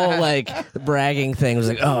 That whole like bragging thing was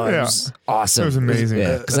like, oh, it was awesome. It was amazing.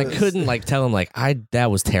 Because I couldn't like tell him like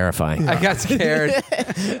that was terrifying. I got scared.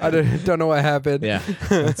 I don't know what happened. Yeah.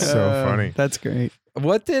 That's so funny. That's great.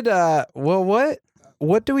 What did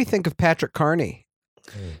what do we think of Patrick Carney?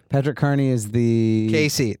 Patrick Carney is the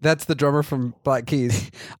Casey, that's the drummer from Black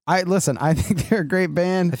Keys. I think they're a great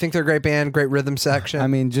band. I think they're a great band, great rhythm section. I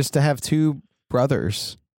mean, just to have two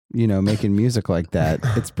brothers, making music like that,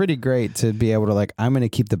 it's pretty great to be able to like, I'm going to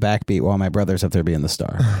keep the backbeat while my brother's up there being the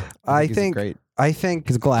star. I he's think great. I think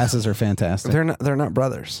His glasses are fantastic. they're not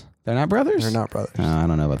brothers. They're not brothers? They're not brothers. I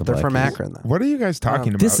don't know about the They're Black from Keys. Akron though. What are you guys talking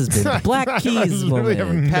about? This has been Black Keys really have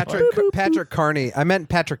moment. no Patrick Carney. I meant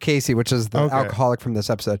Patrick Casey, which is the Okay. alcoholic from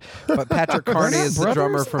this episode. But Patrick Carney is the drummer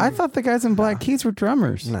Brothers? from. I thought the guys in Black Keys were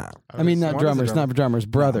drummers. No, I mean, not One is a drummers, drummer. not drummers,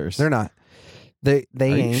 brothers. they're not. They Are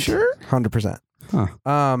you ain't. sure? 100%. Huh.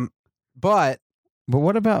 But But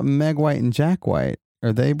what about Meg White and Jack White?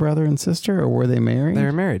 Are they brother and sister, or were they married?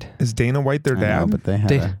 they're married. Is Dana White their I know, dad? but they had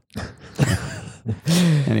They-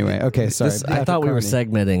 Anyway, okay, sorry. I thought we were Patrick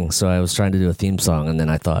segmenting, so I was trying to do a theme song, and then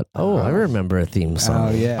I thought, I remember a theme Carney. song.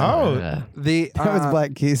 Oh, yeah. Oh. The That was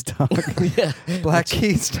Black Keys talk. yeah. Black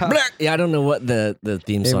Keys stuff. Yeah, I don't know what the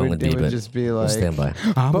theme song would be, it would but just be we'll like, stand by.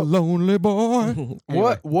 I'm a lonely boy.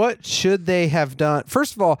 What should they have done?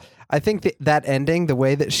 First of all, I think that ending, the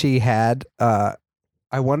way that she had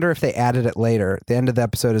I wonder if they added it later. The end of the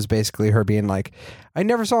episode is basically her being like, I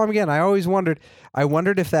never saw him again. I always wondered. I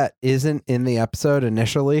wondered if that isn't in the episode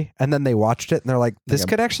initially, and then they watched it and they're like, this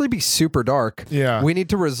could actually be super dark. Yeah. We need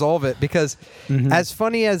to resolve it because as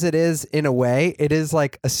funny as it is in a way, it is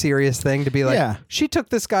like a serious thing to be like, she took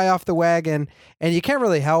this guy off the wagon and you can't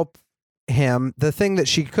really help him. The thing that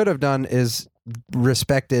she could have done is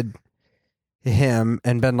respected him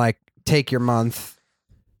and been like, take your month.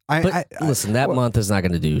 Listen, that month is not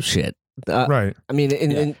going to do shit. Right. I mean,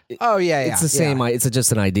 it's the same. It's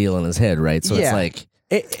just an ideal in his head, right? So it's like,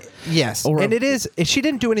 yes, and it is. She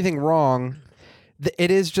didn't do anything wrong.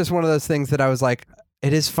 It is just one of those things that I was like,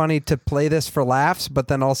 it is funny to play this for laughs, but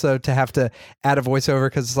then also to have to add a voiceover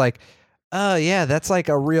because it's like, oh yeah, that's like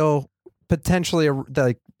a real, potentially a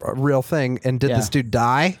real thing. And did this dude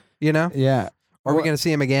die? You know? Yeah. Are we going to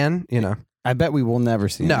see him again? You know? I bet we will never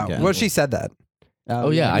see him again. Well, she said that. I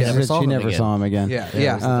never saw him again. She never saw him again.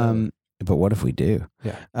 Yeah. But what if we do?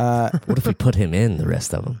 Yeah. What if we put him in the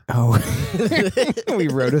rest of them? Oh, we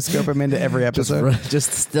rotoscope him into every episode.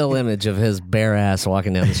 Just still image of his bare ass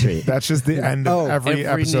walking down the street. That's just the end of every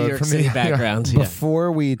episode New York for City me. background.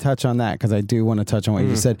 Before we touch on that, because I do want to touch on what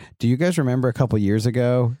you said. Do you guys remember a couple years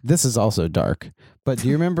ago? This is also dark. But do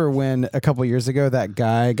you remember when a couple years ago that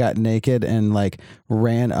guy got naked and like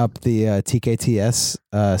ran up the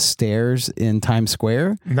TKTS stairs in Times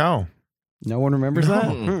Square? No. No one remembers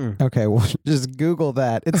that? Okay, well, just Google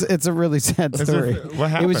that. It's a really sad story. What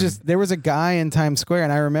happened? It was just, there was a guy in Times Square,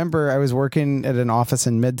 and I remember I was working at an office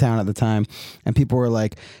in Midtown at the time, and people were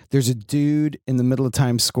like, there's a dude in the middle of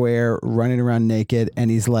Times Square running around naked, and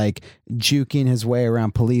he's like juking his way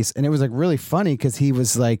around police. And it was like really funny because he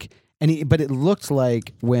was like, but it looked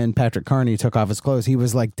like when Patrick Carney took off his clothes, he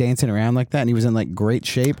was like dancing around like that, and he was in like great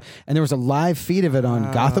shape. And there was a live feed of it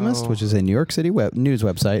on Gothamist, which is a New York City news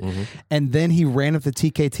website. And then he ran up the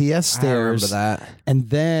TKTS stairs. I remember that. And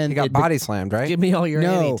then he got body slammed, right? Give me all your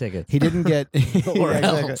Annie tickets. He didn't get. Or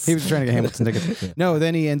else. He was trying to get Hamilton tickets. No,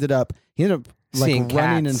 then he ended up like seeing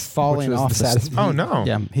running cats, and falling off. Oh no!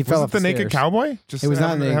 Yeah, he fell Was off it the naked stairs. cowboy? Just it was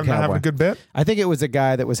not the naked cowboy. Having a good bit. I think it was a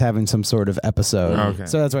guy that was having some sort of episode. Okay.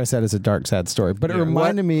 So that's why I said it's a dark, sad story. But it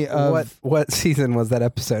reminded me of what season was that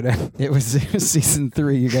episode in? It was season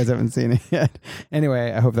 3. You guys haven't seen it yet.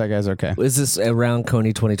 Anyway, I hope that guy's okay. Is this around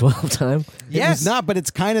Coney 2012 time? Yes. It's not, but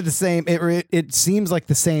it's kind of the same. It seems like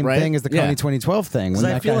the same thing as the Coney 2012 thing when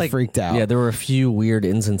that guy freaked out. Yeah, there were a few weird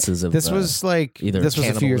instances of this was like this was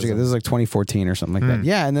a few years ago. This was like 2014 or something like that.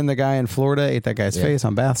 Yeah, and then the guy in Florida ate that guy's face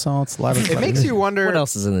on bath salts. A lot of it makes you wonder. What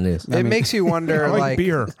else is in the news? It makes you wonder. I like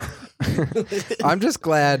beer. I'm just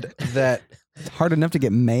glad that it's hard enough to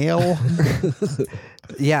get mail.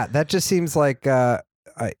 Yeah, that just seems like.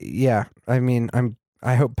 Yeah, I mean,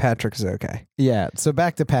 I hope Patrick's okay. Yeah. So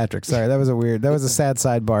back to Patrick. Sorry, that was a sad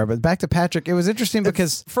sidebar. But back to Patrick. It was interesting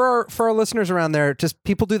because for our listeners around there, just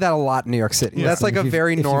people do that a lot in New York City. Yeah. That's like a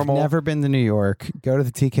very normal. If you've never been to New York, go to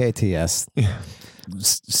the TKTS.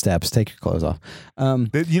 Steps. Take your clothes off.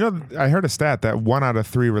 I heard a stat that 1 out of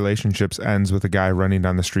 3 relationships ends with a guy running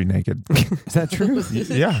down the street naked. Is that true?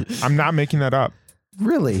 Yeah, I'm not making that up.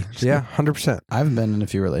 Really? Yeah, 100%. I've been in a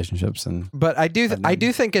few relationships, but I do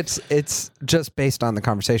think it's just based on the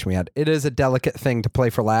conversation we had. It is a delicate thing to play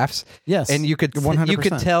for laughs. Yes, and you could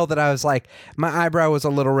 100%. Tell that I was like, my eyebrow was a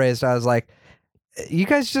little raised. I was like, you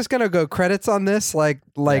guys just gonna go credits on this? Like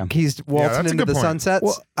he's waltzing into the sunset.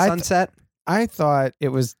 Well, sunset. I thought it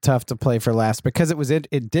was tough to play for laughs because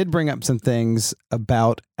it did bring up some things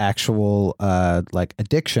about actual like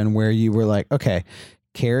addiction where you were like, okay,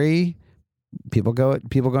 Carrie. People go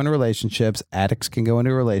into relationships. Addicts can go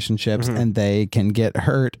into relationships and they can get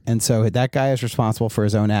hurt. And so that guy is responsible for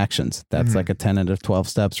his own actions. That's like a 10 out of 12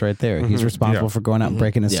 steps right there. He's responsible for going out and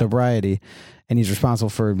breaking his sobriety. And he's responsible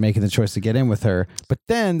for making the choice to get in with her. But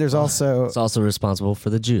then there's also... He's also responsible for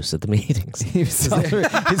the juice at the meetings. He's just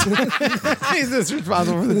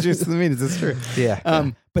responsible for the juice at the meetings. That's true.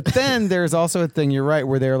 Yeah. But then there's also a thing, you're right,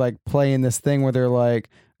 where they're like playing this thing where they're like,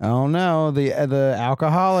 oh no, the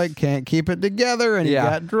alcoholic can't keep it together and he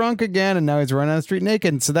got drunk again and now he's running on the street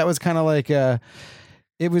naked. And so that was kind of like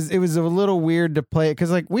it was a little weird to play it because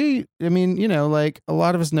like like a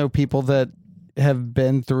lot of us know people that have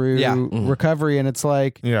been through recovery and it's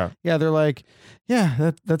like they're like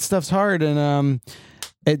that stuff's hard and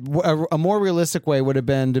a more realistic way would have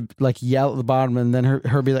been to like yell at the bottom and then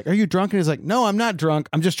her be like, are you drunk? And he's like, no, I'm not drunk.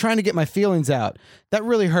 I'm just trying to get my feelings out. That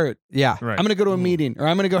really hurt. Yeah. Right. I'm going to go to a meeting or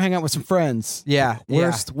I'm going to go hang out with some friends. Yeah.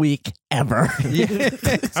 Worst week ever.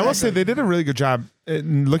 I will say they did a really good job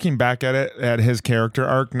looking back at it, at his character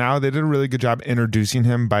arc. Now they did a really good job introducing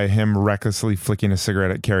him by him recklessly flicking a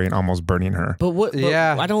cigarette at Carrie and almost burning her. But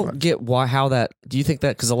I don't get how that. Do you think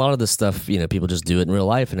that because a lot of this stuff, people just do it in real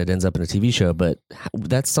life and it ends up in a TV show. But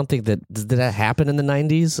that's something that did that happen in the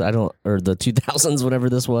 90s? Or the 2000s, whatever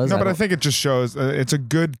this was. No, but I think it just shows. It's a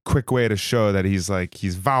good, quick way to show that he's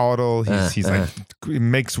volatile. He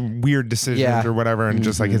makes weird decisions or whatever, and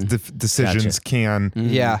just like his decisions can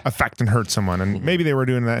affect and hurt someone. And maybe they were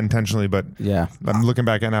doing that intentionally, but I'm looking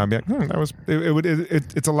back at it now and be like, that was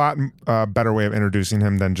it's a lot better way of introducing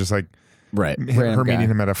him than just like her meeting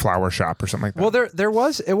him at a flower shop or something like that.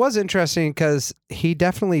 Well, it was interesting because he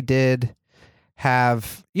definitely did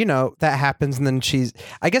have, that happens, and then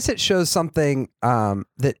I guess it shows something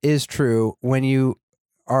that is true when you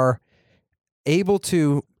are able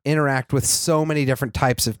to interact with so many different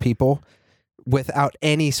types of people without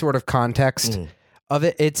any sort of context of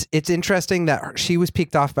it. It's interesting that she was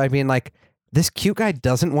peaked off by being like, this cute guy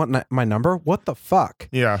doesn't want my number. What the fuck?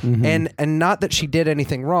 Yeah. And not that she did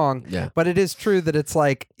anything wrong, but it is true that it's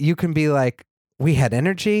like, you can be like, we had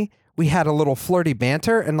energy, we had a little flirty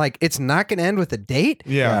banter, and like, it's not going to end with a date.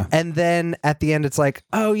 Yeah. And then at the end, it's like,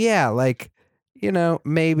 oh yeah, like,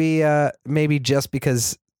 maybe just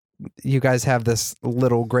because you guys have this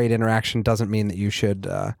little great interaction doesn't mean that you should,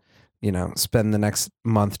 spend the next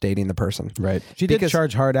month dating the person. Right. She did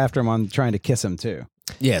charge hard after him on trying to kiss him too.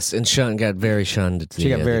 Yes, and got very shunned. She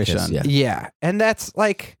got very shunned. Yeah. And that's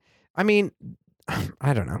like, I mean,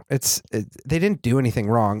 I don't know. They didn't do anything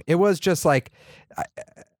wrong. It was just like,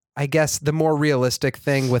 I guess the more realistic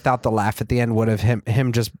thing without the laugh at the end would have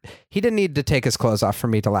him just, he didn't need to take his clothes off for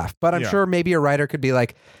me to laugh. But I'm sure maybe a writer could be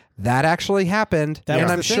like, that actually happened,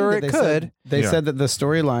 and I'm sure it could. They said that the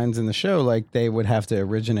storylines in the show, like, they would have to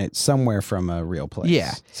originate somewhere from a real place.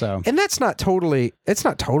 Yeah. So, and it's not totally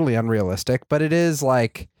unrealistic, but it is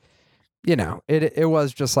like, it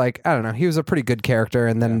was just like, I don't know, he was a pretty good character,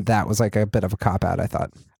 and then that was like a bit of a cop out, I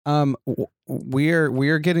thought.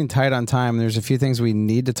 We're getting tight on time. There's a few things we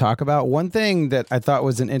need to talk about. One thing that I thought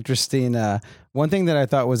was an interesting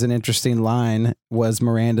line was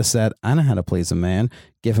Miranda said, "I know how to please a man.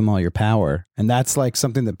 Give him all your power." And that's like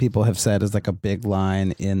something that people have said is like a big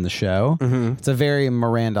line in the show. Mm-hmm. It's a very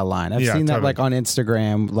Miranda line. I've seen that like on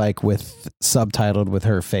Instagram, like with subtitled with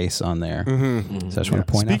her face on there. Mm-hmm. So I just want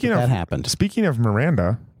to point out that happened. Speaking of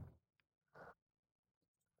Miranda,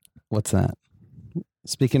 what's that?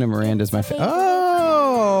 Speaking of Miranda's my favorite.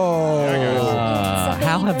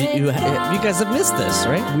 How have you guys have missed this,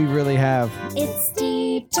 right? We really have. It's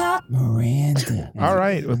Steve Talk. Miranda. All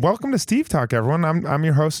right. Welcome to Steve Talk, everyone. I'm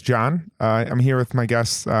your host, John. I'm here with my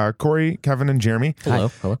guests, Corey, Kevin, and Jeremy. Hello.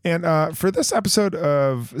 And for this episode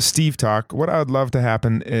of Steve Talk, what I would love to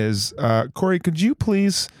happen is, Corey, could you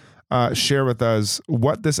please share with us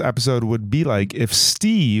what this episode would be like if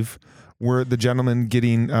Steve were the gentleman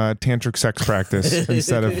getting tantric sex practice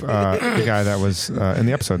instead of the guy that was in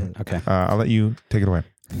the episode? Okay. I'll let you take it away.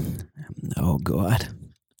 Oh, God.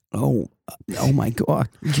 Oh my God.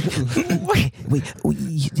 wait,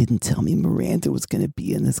 you didn't tell me Miranda was going to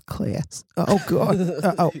be in this class. Oh, God.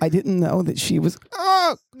 I didn't know that she was.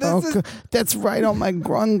 God, that's right on my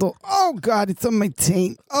grundle. Oh, God, it's on my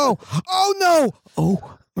taint. Oh, no.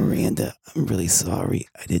 Oh, Miranda, I'm really sorry.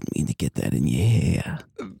 I didn't mean to get that in your hair.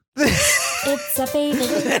 It's a baby.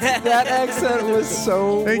 That accent was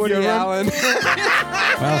so Woody Allen.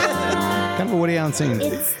 Well, kind of a Woody Allen scene.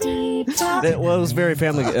 It's Steve Talk. That was very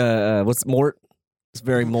family. What's Mort? It's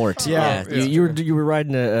very Mort. Yeah. You were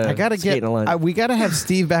riding a. I gotta skating a line. we gotta have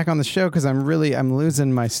Steve back on the show because I'm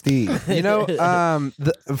losing my Steve. Something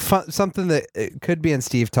that could be in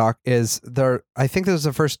Steve Talk is there. I think this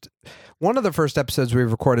was one of the first episodes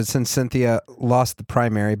we've recorded since Cynthia lost the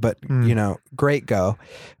primary, but great go.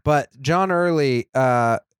 But John Early,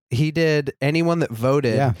 he did anyone that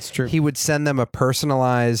voted. Yeah, it's true. He would send them a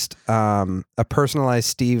personalized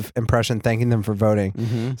Steve impression, thanking them for voting.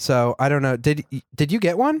 Mm-hmm. So I don't know. Did you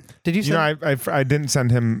get one? Did you? I didn't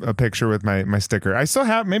send him a picture with my sticker. I still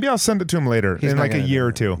have. Maybe I'll send it to him later in like a year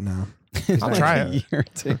or two. No. I'll try it.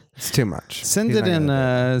 It's too much. Send it in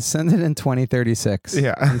 2036.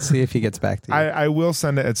 Yeah, and see if he gets back to you. I will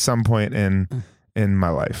send it at some point in my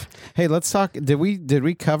life. Hey, let's talk. Did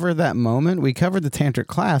we cover that moment? We covered the tantric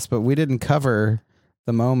class, but we didn't cover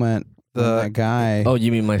the moment. That guy. Oh,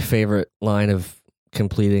 you mean my favorite line of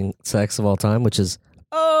completing sex of all time, which is,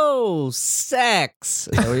 "Oh, sex."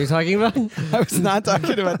 Is that what you're talking about? I was not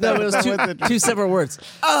talking about that. No, it was two separate words.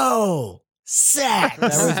 Oh. sex. That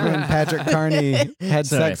was when Patrick Carney had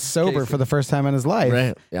Sorry. sex sober for the first time in his life,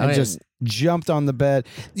 Right. Yeah, and I- just jumped on the bed.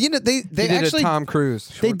 You know, they He did actually a Tom Cruise.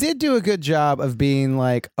 they did do a good job of being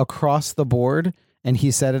like across the board, and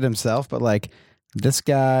he said it himself. But like this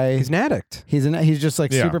guy, He's an addict. he's just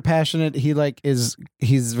like Yeah. super passionate. He like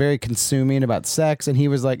he's very consuming about sex, and he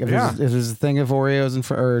was like, if there's a thing of Oreos and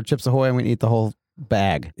or Chips Ahoy, I'm gonna eat the whole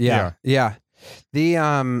bag. Yeah.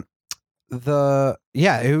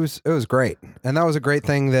 It was great. And that was a great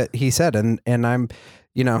thing that he said. And I'm,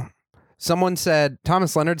 someone said,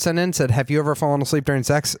 Thomas Leonard sent in, said, have you ever fallen asleep during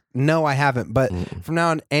sex? No, I haven't. But from now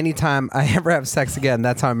on, anytime I ever have sex again,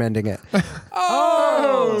 that's how I'm ending it.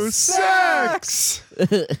 Oh, sex!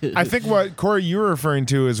 I think what Corey you were referring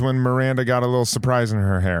to is when Miranda got a little surprise in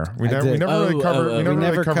her hair. We never did. really covered. We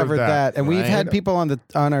never covered that. And we've Right. had people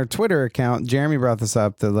on our Twitter account. Jeremy brought this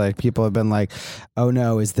up that like people have been like, "Oh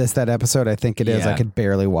no, is this that episode?" I think it is. Yeah. I could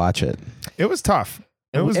barely watch it. It was tough.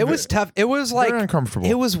 It was tough. It was like very uncomfortable.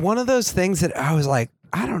 It was one of those things that I was like,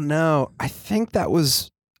 I don't know. I think that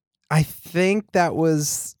was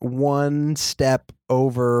one step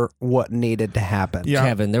over what needed to happen. Yeah.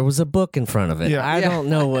 Kevin, there was a book in front of it. Yeah. I don't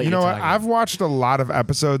know what You know you're what? talking I've watched a lot of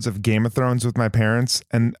episodes of Game of Thrones with my parents,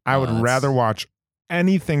 and I would that's- rather watch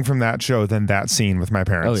anything from that show than that scene with my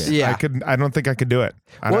parents. Oh, yeah. I don't think I could do it.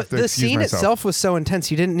 I'd Well, have to the excuse scene myself. itself was so intense.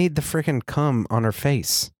 You didn't need the freaking cum on her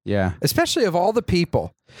face. Yeah. Especially of all the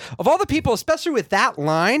people, especially with that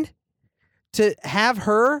line, to have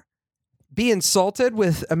her be insulted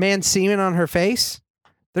with a man's semen on her face.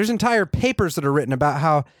 There's entire papers that are written about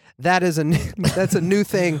how that is that's a new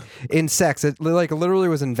thing in sex. It like literally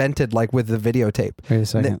was invented like with the videotape. Wait a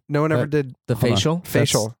second. No one ever did The Hold on. facial?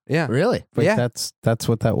 facial. Yeah. Really? Wait, Yeah. that's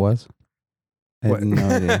what that was. I What? had no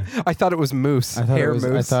idea. I thought it was moose. I thought hair it was.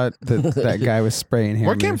 moose. I thought that guy was spraying hair.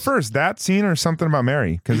 What came mousse. first, that scene or something about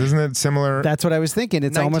Mary? Because isn't it similar? That's what I was thinking.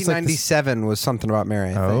 It's almost like this, 1997 was something about Mary.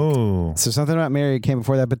 I think. Oh, so something about Mary came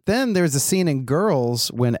before that. But then there was a scene in Girls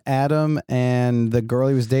when Adam and the girl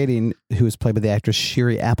he was dating, who was played by the actress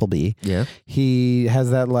Shiri Appleby, Yeah. he has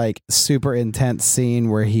that like super intense scene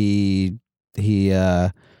where he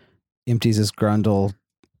empties his grundle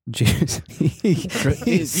juice.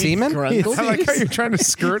 Semen? I like how you're trying to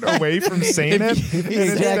skirt away from saying it.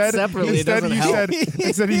 And separately, it doesn't help.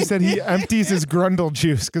 instead he said he empties his grundle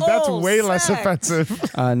juice because that's Oh, way less sex.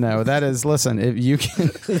 offensive. No, that is. Listen, if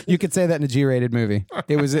you could say that in a G-rated movie.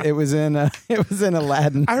 It was in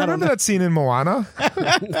Aladdin. I remember that scene in Moana.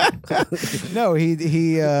 No,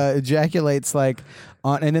 he ejaculates like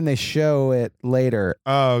on, and then they show it later.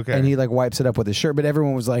 Oh, okay. And he like wipes it up with his shirt, but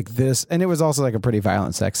everyone was like this, and it was also like a pretty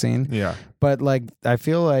violent sex scene. Yeah. But like, I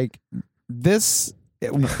feel like this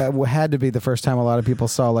had to be the first time a lot of people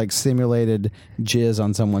saw like simulated jizz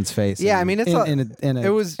on someone's face. Yeah, I mean, it's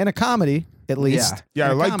in a comedy at least. Yeah,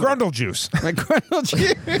 I In a like comedy. grundle juice. Like grundle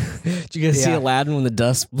juice. Did you guys see Yeah. Aladdin when the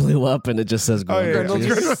dust blew up and it just says Oh, yeah, Grundle yeah.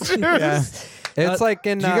 juice? Grundle juice. Yeah. It's like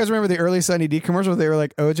in. Do you guys remember the early Sunny D commercials where they were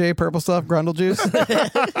like OJ purple stuff grundle juice?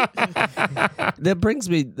 That brings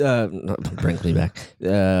me back.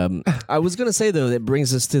 I was gonna say though, that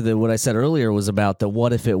brings us to what I said earlier was about the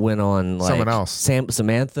what if it went on like Someone else.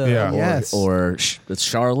 Samantha, Yeah. or, Yes. or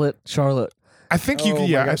Charlotte. I think you Oh could. my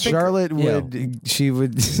Yeah, God, I think Charlotte Yeah. would she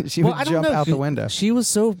would Well, I don't jump know. out the window. She was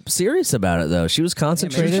so serious about it though. She was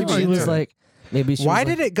concentrated. she she was did. like, maybe. She Why was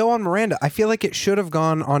like, did it go on Miranda? I feel like it should have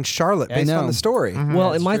gone on Charlotte I based know. on the story.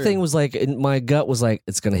 Well, and my thing was like, my gut was like,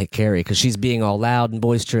 it's gonna hit Carrie because she's being all loud and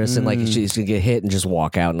boisterous, and like she's gonna get hit and just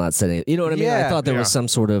walk out and not say anything. You know what I mean? I Yeah. thought there Yeah. was some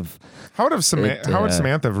sort of. how would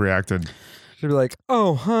Samantha have reacted? She'd be like,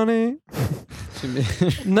 "Oh, honey,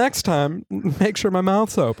 next time, make sure my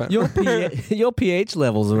mouth's open." Your pH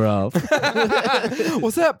levels are off.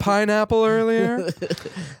 Was that pineapple earlier?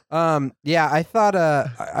 Yeah, I thought.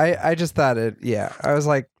 I just thought it. Yeah, I was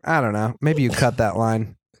like, I don't know. Maybe you cut that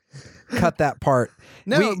line, cut that part.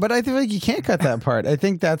 No, but I feel like you can't cut that part. I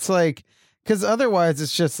think that's like because otherwise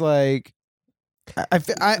it's just like Then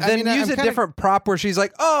mean, use I'm a kinda- different prop where she's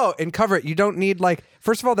like, "Oh," and cover it. You don't need like.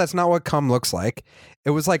 First of all, that's not what cum looks like. It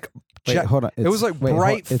was like. Wait, hold on. It was like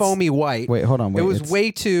bright, foamy white. Wait, hold on. Wait, it was it's- way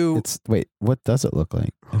too. It's wait. What does it look like?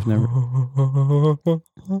 I've never.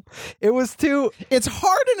 It was too. It's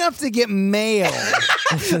hard enough to get mail.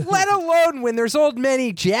 Let alone when there's old men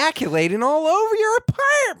ejaculating all over your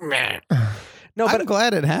apartment. No, I'm but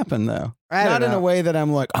glad it happened though. I don't Not in know. a way that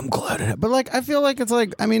I'm like I'm glad it happened. But like I feel like it's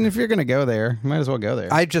like I mean if you're gonna go there, you might as well go there.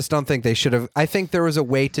 I just don't think they should have. I think there was a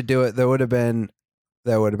way to do it that would have been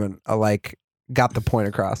like got the point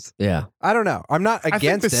across. Yeah. I don't know. I'm not I think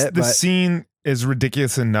against it, the but scene is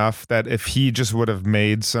ridiculous enough that if he just would have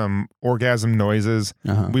made some orgasm noises,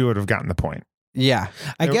 we would have gotten the point. Yeah.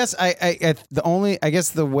 I guess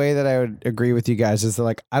the way that I would agree with you guys is that,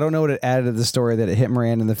 like, I don't know what it added to the story that it hit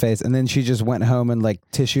Miranda in the face and then she just went home and like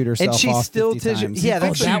tissued herself And she off still 50 times. Yeah,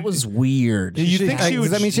 that was weird. You think she would?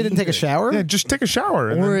 Does that mean she didn't take a shower? Yeah, just take a shower.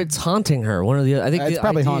 and Or then- it's haunting her. One of the. I think It's the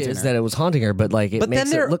probably idea haunting is her. that it was haunting her, but like it But makes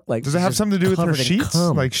then it look like. Does it she's have just something to do with her covered in sheets?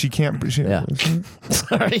 cum. Like she can't. Yeah.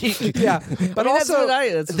 Sorry. Yeah, but I mean, that's also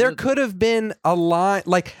what that's there what- could have been a line.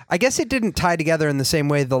 Like, I guess it didn't tie together in the same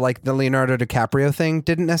way the Leonardo DiCaprio thing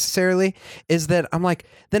didn't necessarily. Is that I'm like,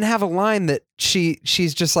 then have a line that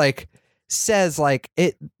she's just like says like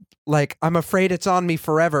it, like, I'm afraid it's on me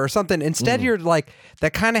forever or something. Instead, you're like,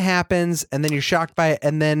 that kind of happens, and then you're shocked by it,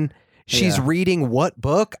 and then she's reading what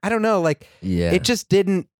book? I don't know. Like, it just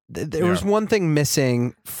didn't. There was one thing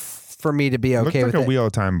missing for me to be okay Looked like with a it. Wheel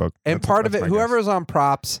of Time book. And part of it, whoever was on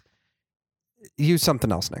props, use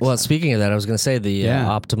something else next Well, time. speaking of that, I was going to say the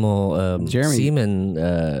optimal Jeremy. semen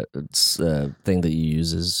thing that you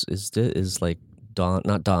use is like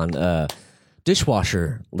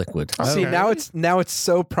dishwasher liquid. See, now it's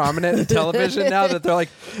so prominent in television now that they're like,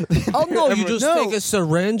 Oh no, you just take a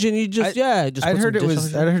syringe and you just I'd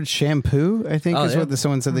heard shampoo. I think is what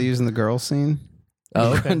someone said they use in the girl scene.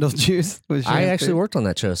 Oh, okay. Grendel juice. Was I shampoo. actually worked on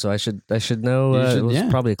that show, so I should know. It was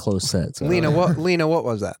probably a close set. So. Lena, what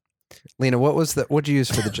was that? Lena, what'd you use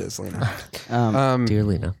for the jizz, Lena? Dear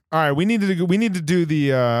Lena. All right, we need to do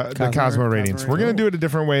the Cosmo ratings. We're gonna do it a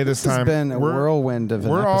different way this time. It's been a whirlwind of an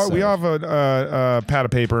we episode. all have a pad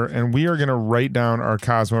of paper, and we are gonna write down our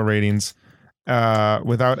Cosmo ratings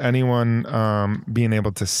without anyone being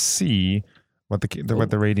able to see what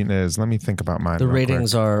the rating is. Let me think about mine. The real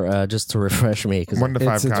ratings quick. are just to refresh me because 1 to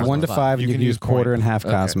 5. It's Cosmos. 1 to 5, and you can use quarter and half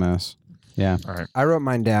Okay. Cosmos. Yeah. All right. I wrote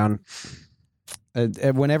mine down.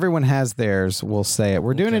 When everyone has theirs, we'll say it.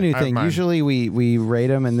 We're doing a new I have thing. mine. Usually we rate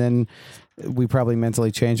them and then we probably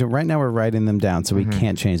mentally change them. Right now we're writing them down, so we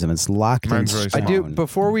can't change them. It's locked Mine's in really stone. I do.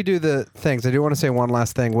 Before we do the things, I do want to say one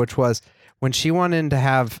last thing, which was when she went in to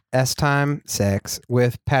have S-time sex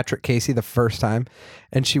with Patrick Casey the first time,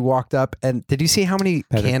 and she walked up, and did you see how many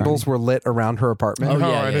Patrick candles were lit around her apartment? Oh, No,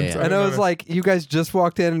 yeah, I yeah, didn't. yeah. I And didn't I was notice. like, you guys just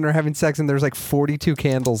walked in and are having sex, and there's like 42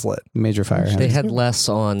 candles lit. Major fire. they had less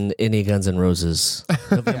on any Guns N' Roses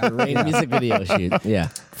Rain music video shoot. Yeah.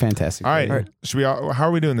 Fantastic. All right. Should we? How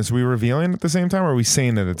are we doing this? Are we revealing at the same time, or are we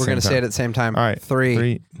saying it at the We're same time? going to say it at the same time. All right.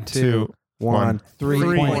 3, 2, 1.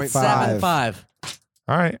 3.5. 5.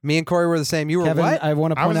 All right. Me and Corey were the same. You were Kevin, what? I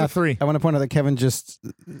want to I point was a out 3. I want to point out that Kevin just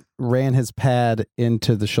ran his pad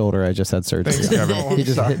into the shoulder. I just had surgery. Thanks, Kevin. He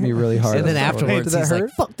just hit me really hard. And then on the shoulder. afterwards, did that he's hurt?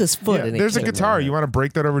 like, "Fuck this foot." Yeah, and he there's a kicked me. guitar. You want to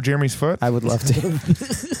break that over Jeremy's foot? I would love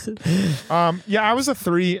to. Yeah, I was a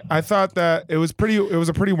 3. I thought that it was a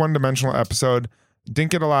pretty one-dimensional episode.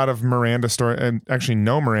 Didn't get a lot of Miranda story, and actually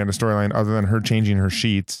no Miranda storyline other than her changing her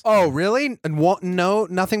sheets. Oh, really? And no,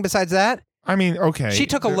 nothing besides that? I mean, okay. She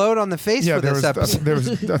took a load on the face Yeah, for there this was episode. there was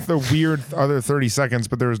the weird other 30 seconds,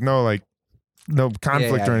 but there was no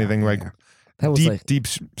conflict or anything like That was deep like, deep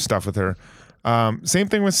stuff with her. Same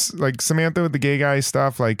thing with like Samantha with the gay guy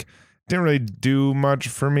stuff. Like, didn't really do much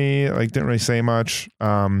for me. Like, didn't really say much.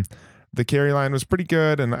 The Carrie line was pretty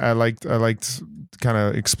good, and I liked kind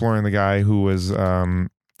of exploring the guy who was an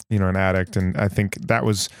addict, and I think that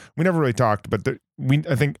was, we never really talked, but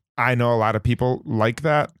I think I know a lot of people like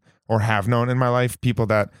that, or have known in my life, people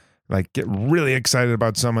that like get really excited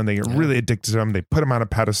about someone, they get really addicted to them, they put them on a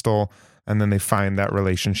pedestal, and then they find that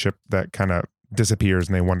relationship that kind of disappears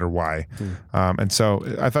and they wonder why. And so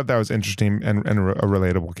I thought that was interesting and a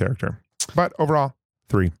relatable character. But overall,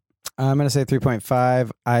 3. I'm going to say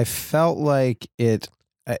 3.5. I felt like it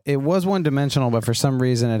was one dimensional, but for some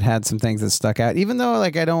reason it had some things that stuck out. Even though I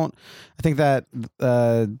think that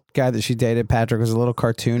guy that she dated, Patrick, was a little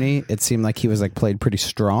cartoony. It seemed like he was played pretty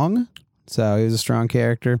strong. So he was a strong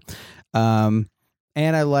character. And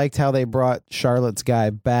I liked how they brought Charlotte's guy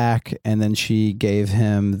back, and then she gave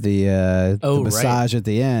him the massage at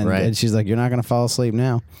the end. Right. And she's like, "You're not going to fall asleep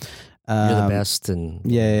now. you're the best." And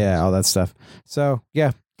Yeah, all that stuff. So,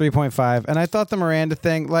 yeah, 3.5. And I thought the Miranda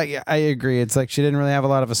thing, I agree. It's like she didn't really have a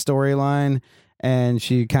lot of a storyline, and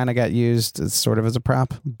she kind of got used as sort of as a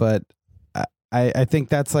prop. But I think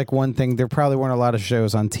that's one thing. There probably weren't a lot of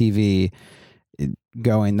shows on TV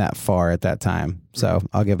going that far at that time. So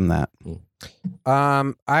I'll give them that.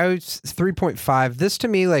 I was 3.5. This to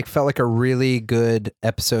me felt like a really good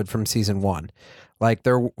episode from season 1.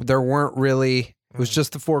 There weren't really, it was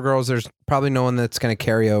just the 4 girls. There's probably no one that's going to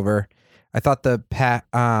carry over. I thought the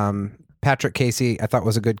Patrick Casey I thought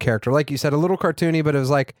was a good character. Like you said, a little cartoony, but it was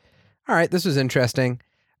all right, this was interesting.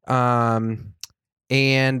 And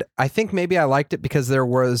I think maybe I liked it because there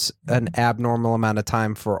was an abnormal amount of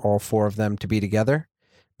time for all four of them to be together.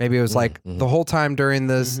 Maybe it was like the whole time during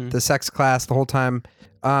the sex class, the whole time.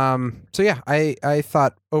 So yeah, I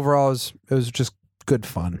thought overall it was just good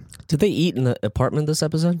fun. Did they eat in the apartment this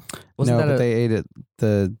episode? No, but they ate at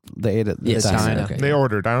the diner. Okay. They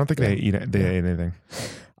ordered. I don't think they ate anything.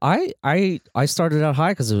 I started out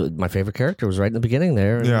high because my favorite character was right in the beginning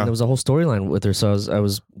there, and there was a whole storyline with her, so I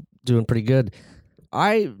was doing pretty good.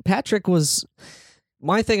 Patrick was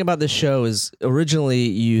my thing about this show is originally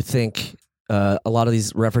you think a lot of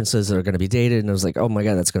these references are going to be dated, and I was like, oh my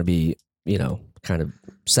god, that's going to be kind of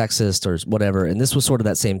sexist or whatever. And this was sort of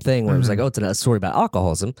that same thing where it was like, oh, it's a story about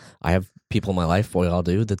alcoholism. I have people in my life, we all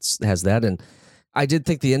do, that has that. And I did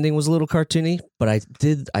think the ending was a little cartoony, but I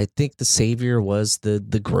think the savior was the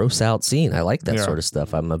gross out scene. I like that sort of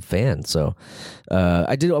stuff. I'm a fan. So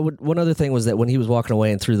one other thing was that when he was walking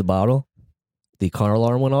away and threw the bottle, the car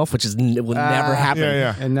alarm went off, which would never happen.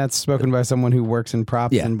 Yeah. And that's spoken by someone who works in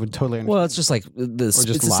props and would totally understand. Well, it's just like this.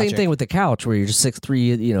 It's the same thing with the couch where you're just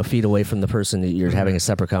 6'3", feet away from the person that you're having a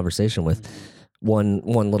separate conversation with. One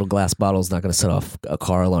little glass bottle is not going to set off a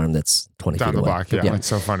car alarm that's 20 down feet the away. block. Yeah, it's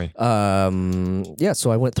so funny. So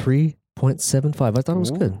I went 3.75. I thought it was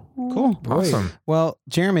good. Cool. Awesome. Well,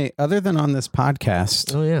 Jeremy, other than on this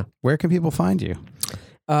podcast, where can people find you?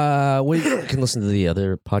 You can listen to the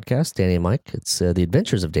other podcast, Danny and Mike. It's The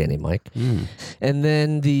Adventures of Danny and Mike. And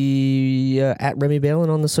then the at Remy Balon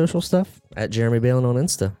on the social stuff, at Jeremy Balon on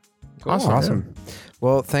Insta. Awesome.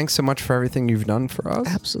 Well, thanks so much for everything you've done for us.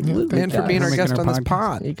 Absolutely. And for being our guest on this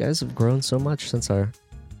pod. You guys have grown so much since our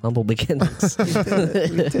humble beginnings. We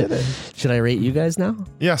did it. Should I rate you guys now?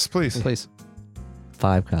 Yes, please.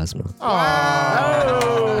 5 Cosmo.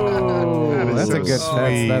 That's so a good.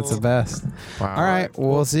 sweet. That's the best. Wow. All right,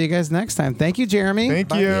 we'll see you guys next time. Thank you, Jeremy.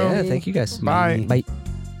 Thank you. Yeah, thank you guys. Bye. Bye.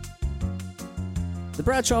 The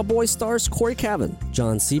Bradshaw Boys stars Corey Cavan,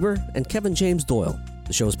 John Sieber, and Kevin James Doyle.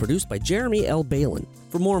 The show is produced by Jeremy L. Balon.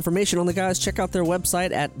 For more information on the guys, check out their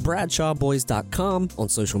website at bradshawboys.com, on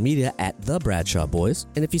social media at The Bradshaw Boys,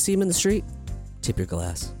 and if you see them in the street, tip your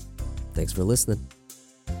glass. Thanks for listening.